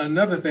that's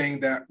another thing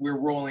that we're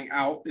rolling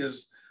out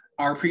is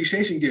our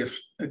appreciation gift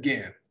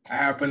again. I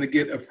happen to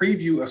get a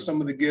preview of some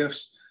of the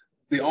gifts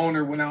the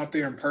owner went out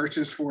there and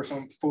purchased for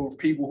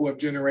people who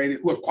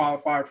have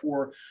qualified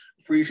for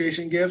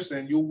appreciation gifts,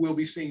 and you will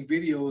be seeing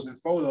videos and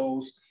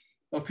photos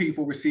of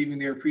people receiving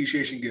their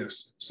appreciation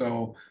gifts.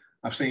 So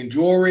I've seen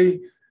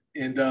jewelry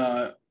and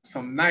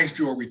some nice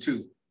jewelry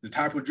too. The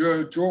type of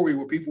jewelry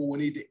where people will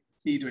need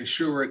to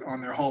insure it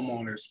on their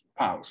homeowner's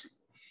policy.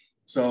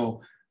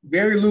 So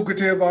very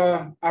lucrative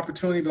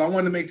opportunity, but I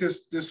wanted to make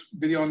this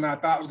video, and I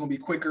thought it was going to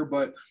be quicker,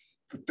 but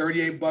for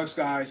 $38,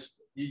 guys,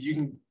 you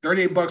can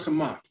 $38 a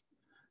month.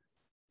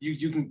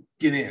 You can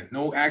get in,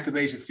 no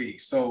activation fee.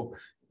 So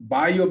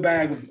buy your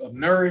bag of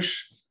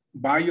Nourish,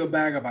 buy your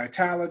bag of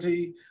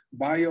Vitality,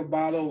 buy your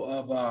bottle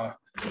of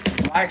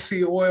Black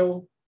Sea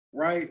oil,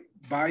 right?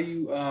 Buy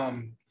you,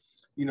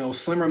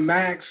 Slimmer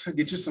Max,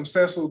 get you some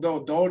Cecil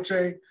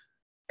Dolce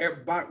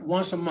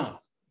once a month,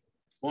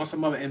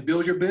 and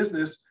build your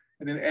business.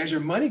 And then as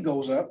your money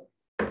goes up,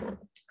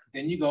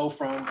 then you go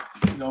from,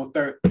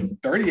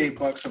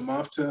 $38 a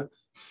month to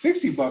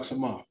 $60 a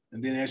month.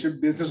 And then as your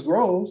business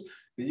grows,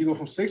 then you go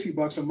from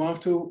 $60 a month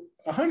to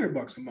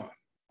 $100 a month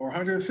or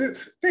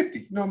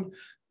 150,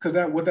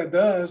 because what that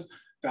does,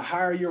 the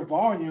higher your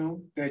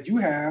volume that you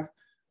have,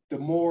 the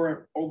more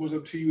it opens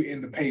up to you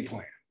in the pay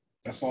plan.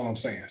 That's all I'm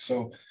saying.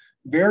 So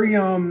very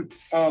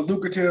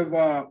lucrative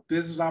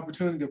business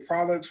opportunity. The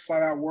products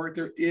flat out work.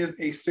 There is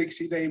a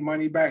 60-day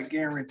money back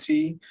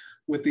guarantee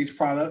with these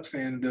products,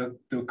 and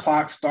the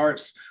clock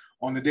starts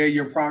on the day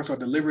your products are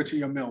delivered to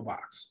your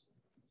mailbox,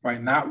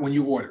 right? Not when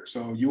you order.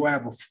 So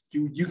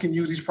you can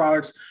use these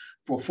products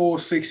for a full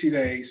 60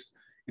 days.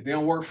 If they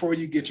don't work for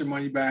you, get your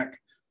money back.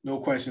 No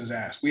questions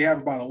asked. We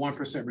have about a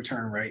 1%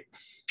 return rate.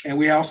 And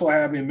we also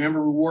have a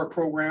member reward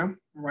program,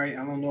 right?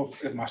 I don't know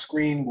if my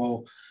screen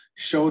will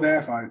show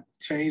that if I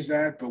change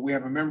that, but we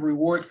have a member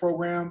rewards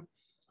program.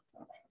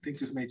 I think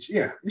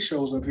it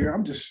shows up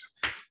here.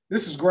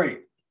 This is great.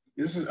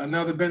 This is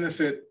another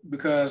benefit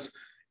because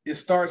it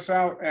starts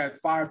out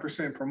at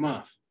 5% per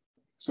month.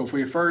 So for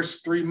your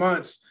first 3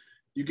 months,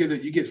 you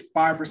get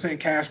 5%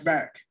 cash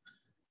back.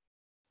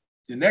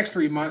 The next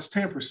 3 months,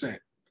 10%.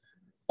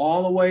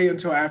 All the way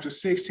until after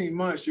 16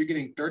 months, you're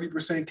getting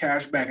 30%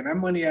 cash back, and that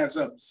money adds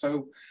up.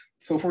 So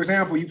for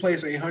example, you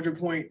place a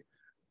 100-point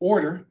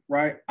order,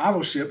 right?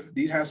 Auto ship.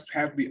 These have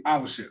to be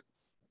auto ship.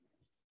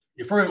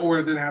 Your first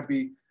order doesn't have to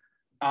be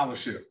auto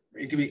ship.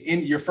 It can be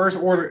in your first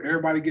order.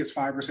 Everybody gets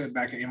 5%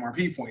 back in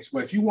MRP points.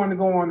 But if you want to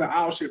go on the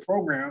auto ship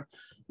program,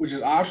 which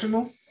is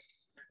optional,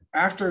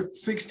 after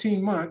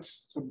 16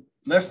 months, so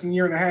less than a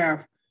year and a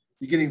half,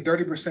 you're getting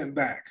 30%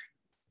 back,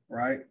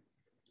 right?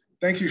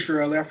 Thank you,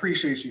 Shirley. I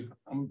appreciate you.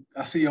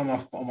 I see you on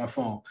my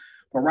phone.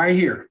 But right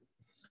here,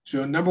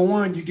 so number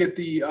one, you get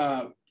the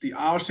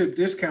auto ship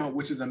discount,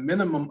 which is a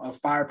minimum of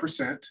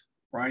 5%,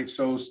 right?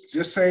 So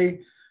just say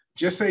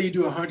you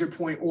do a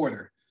 100-point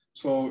order.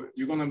 So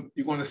you're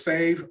gonna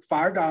save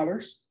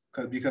 $5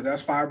 because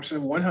that's 5%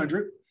 of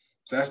 100.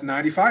 So that's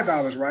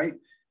 $95, right?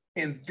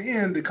 And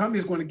then the company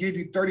is going to give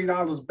you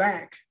 $30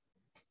 back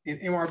in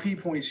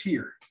MRP points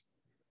here,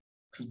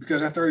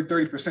 because that's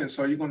 30%.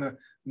 So you're going to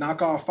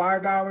knock off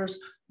 $5,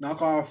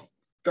 knock off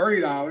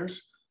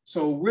 $30.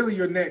 So really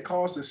your net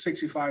cost is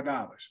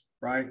 $65,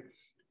 right?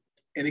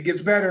 And it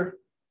gets better.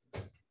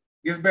 It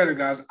gets better,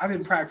 guys. I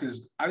didn't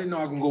practice. I didn't know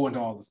I was going to go into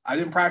all this. I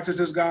didn't practice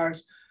this,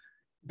 guys.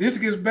 This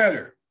gets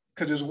better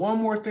because there's one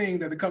more thing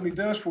that the company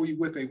does for you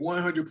with a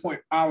 100-point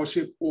auto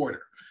ship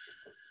order.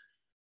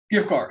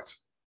 Gift cards.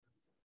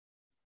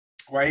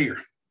 Right here.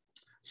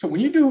 So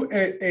when you do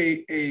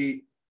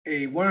a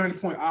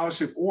 100-point auto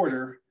ship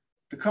order,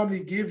 the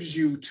company gives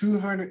you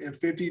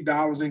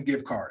 $250 in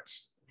gift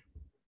cards.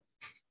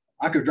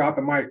 I could drop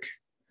the mic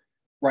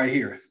right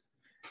here.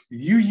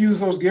 You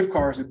use those gift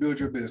cards to build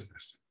your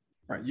business,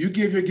 right? You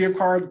give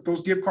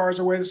those gift cards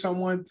away to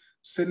someone,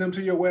 send them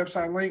to your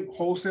website link,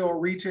 wholesale or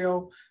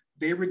retail.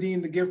 They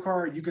redeem the gift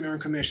card, you can earn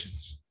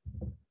commissions.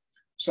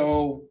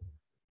 So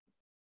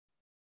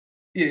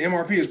yeah,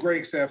 MRP is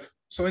great, Steph.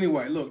 So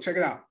anyway, look, check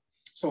it out.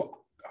 So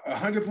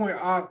 100-point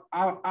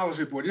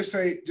scholarship board. Just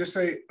say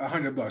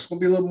 $100. It's gonna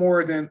be a little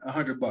more than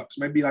 $100.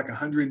 Maybe like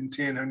 $110,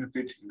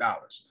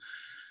 $115.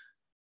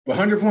 But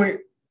 100-point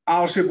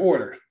scholarship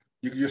order,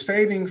 you're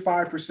saving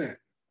 5%.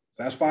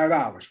 So that's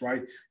 $5,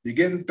 right? You're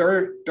getting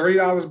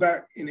 $30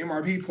 back in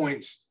MRP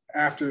points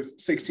after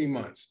 16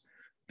 months.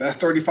 That's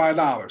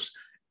 $35.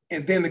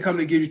 And then the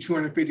company gives you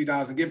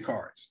 $250 in gift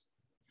cards.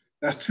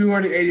 That's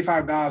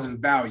 $285 in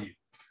value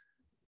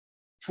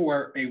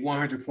for a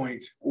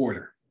 100-point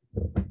order.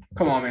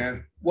 Come on,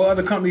 man. What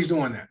other companies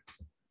doing that?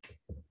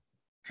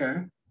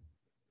 Okay.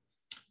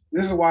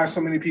 This is why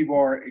so many people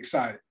are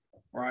excited,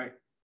 right?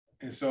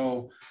 And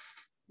so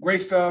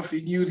great stuff. You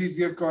can use these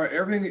gift cards.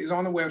 Everything is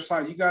on the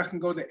website. You guys can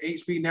go to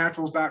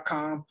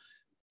hbnaturals.com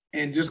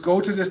and just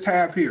go to this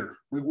tab here,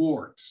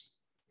 rewards,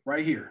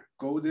 right here.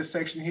 Go to this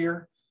section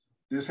here.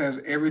 This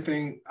has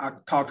everything I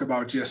talked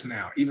about just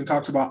now. Even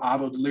talks about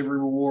auto delivery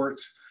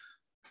rewards,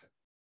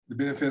 the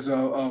benefits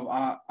of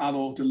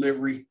auto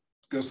delivery.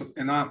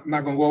 And I'm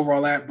not going to go over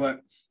all that,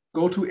 but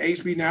go to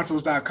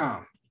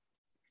hbnaturals.com.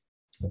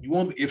 You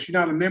won't, if you're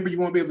not a member, you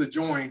won't be able to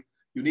join.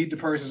 You need the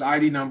person's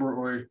ID number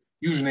or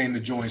username to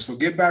join. So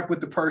get back with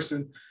the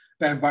person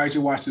that invites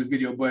you to watch this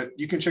video. But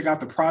you can check out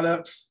the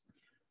products,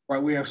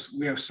 right? We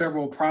have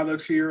several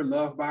products here: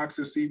 Love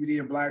Boxes, CBD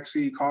and Black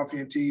Seed, Coffee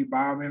and Tea,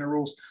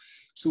 Biominerals,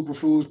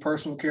 Superfoods,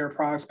 Personal Care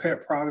Products,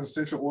 Pet Products,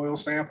 Essential Oil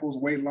Samples,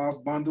 Weight Loss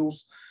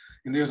Bundles.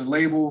 And there's a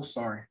label,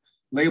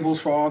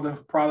 labels for all the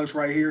products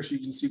right here. So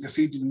you can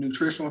see the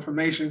nutritional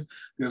information.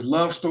 There's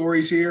love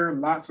stories here.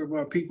 Lots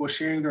of people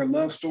sharing their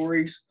love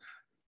stories.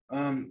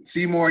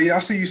 Seymour, yeah, I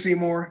see you,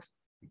 Seymour,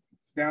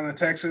 down in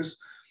Texas.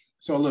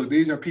 So look,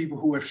 these are people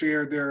who have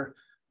shared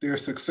their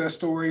success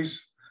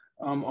stories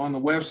on the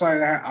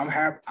website.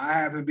 I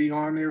happen to be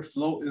on there.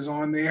 Float is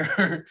on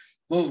there.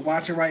 Float's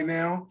watching right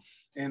now.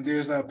 And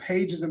there's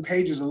pages and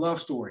pages of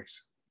love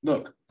stories.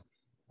 Look,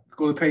 let's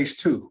go to page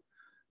 2.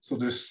 So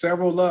there's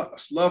several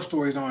love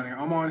stories on here.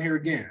 I'm on here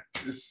again.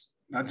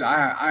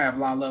 I have a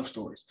lot of love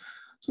stories.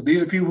 So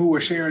these are people who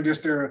are sharing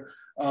just their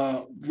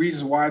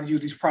reasons why to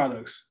use these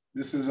products.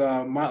 This is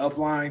my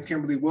upline,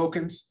 Kimberly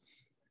Wilkins,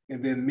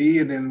 and then me,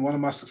 and then one of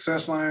my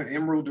success line,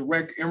 Emerald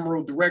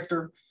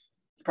Director,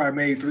 probably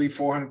made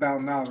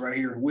 $300,000-$400,000 right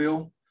here,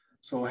 Will.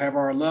 So have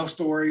our love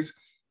stories.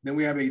 Then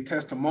we have a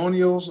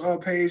testimonials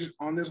page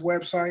on this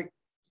website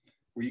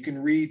where you can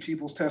read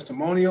people's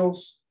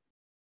testimonials,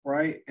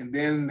 right? And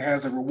then it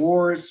has the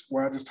rewards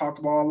where I just talked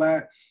about all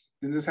that.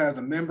 Then this has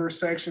a member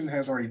section,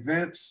 has our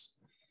events.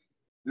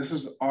 This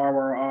is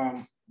our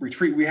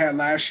retreat we had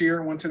last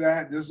year. Went to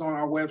that. This is on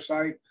our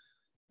website,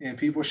 and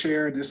people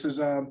shared. This is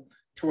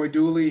Troy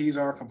Dooley. He's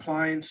our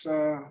compliance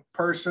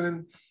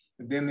person.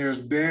 And then there's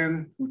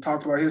Ben, who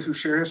talked about who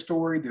shared his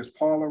story. There's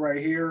Paula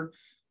right here.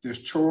 There's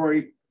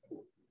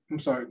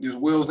there's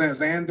Will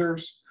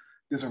Zanders.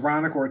 There's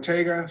Veronica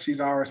Ortega. She's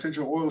our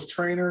essential oils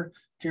trainer.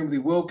 Kimberly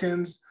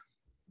Wilkins.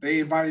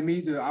 They invited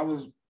me I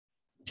was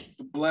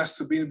blessed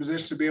to be in a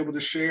position to be able to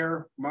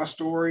share my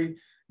story.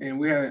 And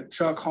we had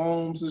Chuck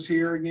Holmes is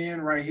here again,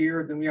 right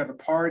here. Then we have the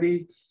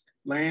party.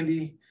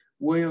 Landy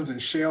Williams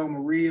and Shell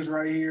Marie is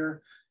right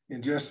here.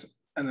 And just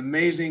an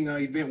amazing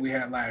event we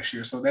had last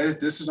year. So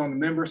this is on the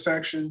member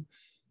section.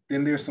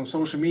 Then there's some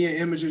social media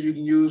images you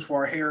can use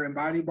for our hair and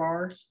body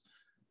bars.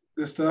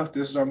 Good stuff.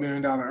 This is our $1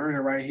 Million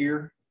Earner right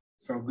here.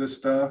 So good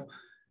stuff.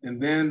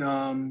 And then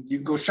you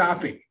can go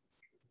shopping,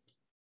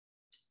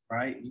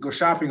 right? You can go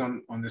shopping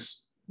on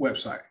this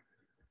website.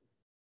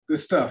 Good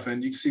stuff.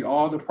 And you can see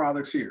all the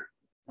products here,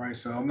 right?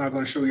 So I'm not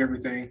going to show you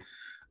everything.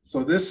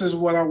 So this is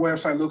what our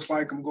website looks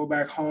like. I'm going to go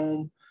back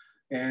home,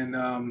 and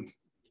I'm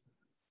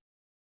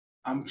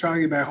trying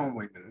to get back home.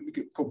 Wait a minute. Let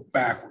me go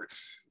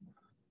backwards.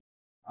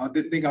 I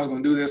didn't think I was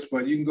going to do this,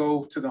 but you can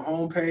go to the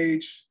home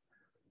page.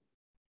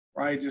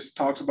 Right, just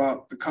talks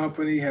about the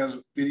company,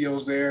 has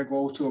videos there,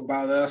 go to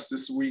About Us.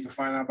 This is where you can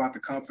find out about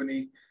the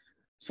company.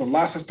 So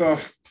lots of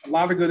stuff, a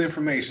lot of good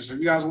information. So if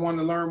you guys want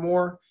to learn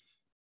more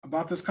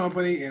about this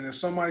company, and if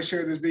somebody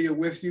shared this video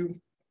with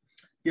you,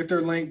 get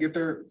their link,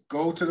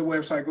 go to the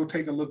website, go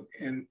take a look,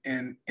 and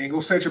go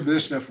set your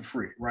position up for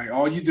free, right?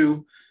 All you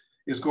do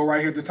is go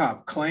right here at the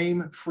top,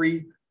 claim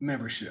free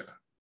membership.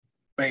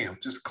 Bam,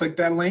 just click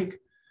that link.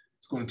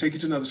 It's going to take you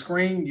to another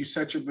screen. You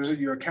set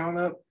your account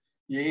up,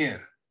 you're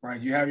in. Right,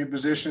 you have your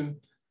position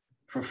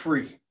for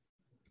free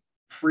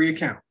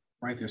account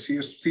right there.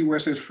 See where it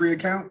says free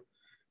account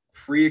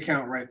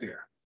right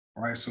there.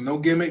 All right, so no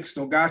gimmicks,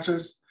 no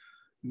gotchas,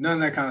 none of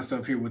that kind of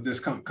stuff here with this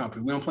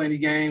company. We don't play any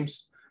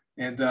games,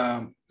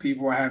 and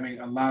people are having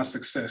a lot of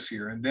success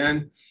here. And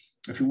then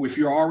if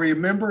you're already a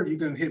member, you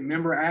can hit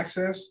member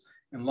access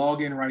and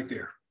log in right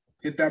there.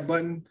 Hit that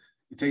button,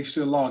 it takes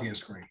you to the login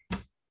screen.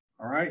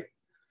 All right,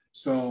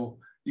 so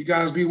you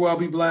guys be well,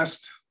 be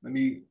blessed. Let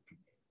me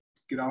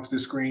get off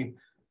this screen.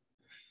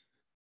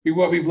 Be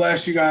well, be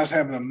blessed. You guys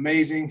have an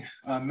amazing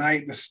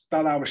night. Just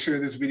thought I would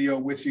share this video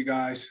with you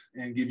guys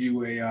and give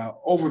you a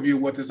overview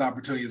of what this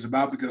opportunity is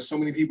about, because so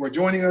many people are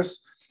joining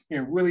us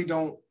and really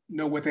don't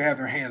know what they have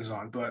their hands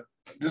on. But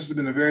this has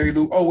been a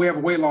we have a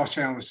weight loss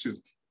challenge too.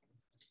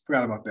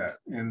 Forgot about that.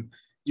 And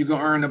you can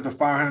earn up to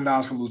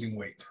 $500 for losing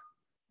weight,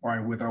 all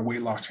right, with our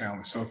weight loss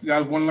challenge. So if you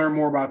guys want to learn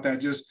more about that,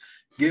 just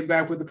get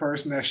back with the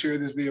person that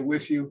shared this video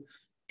with you,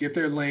 get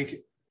their link,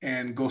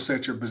 and go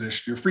set your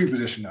position, your free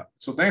position up.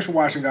 So thanks for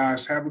watching,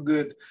 guys. Have a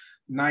good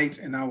night,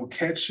 and I will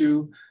catch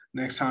you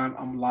next time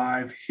I'm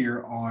live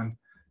here on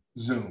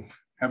Zoom.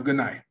 Have a good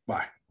night.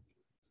 Bye.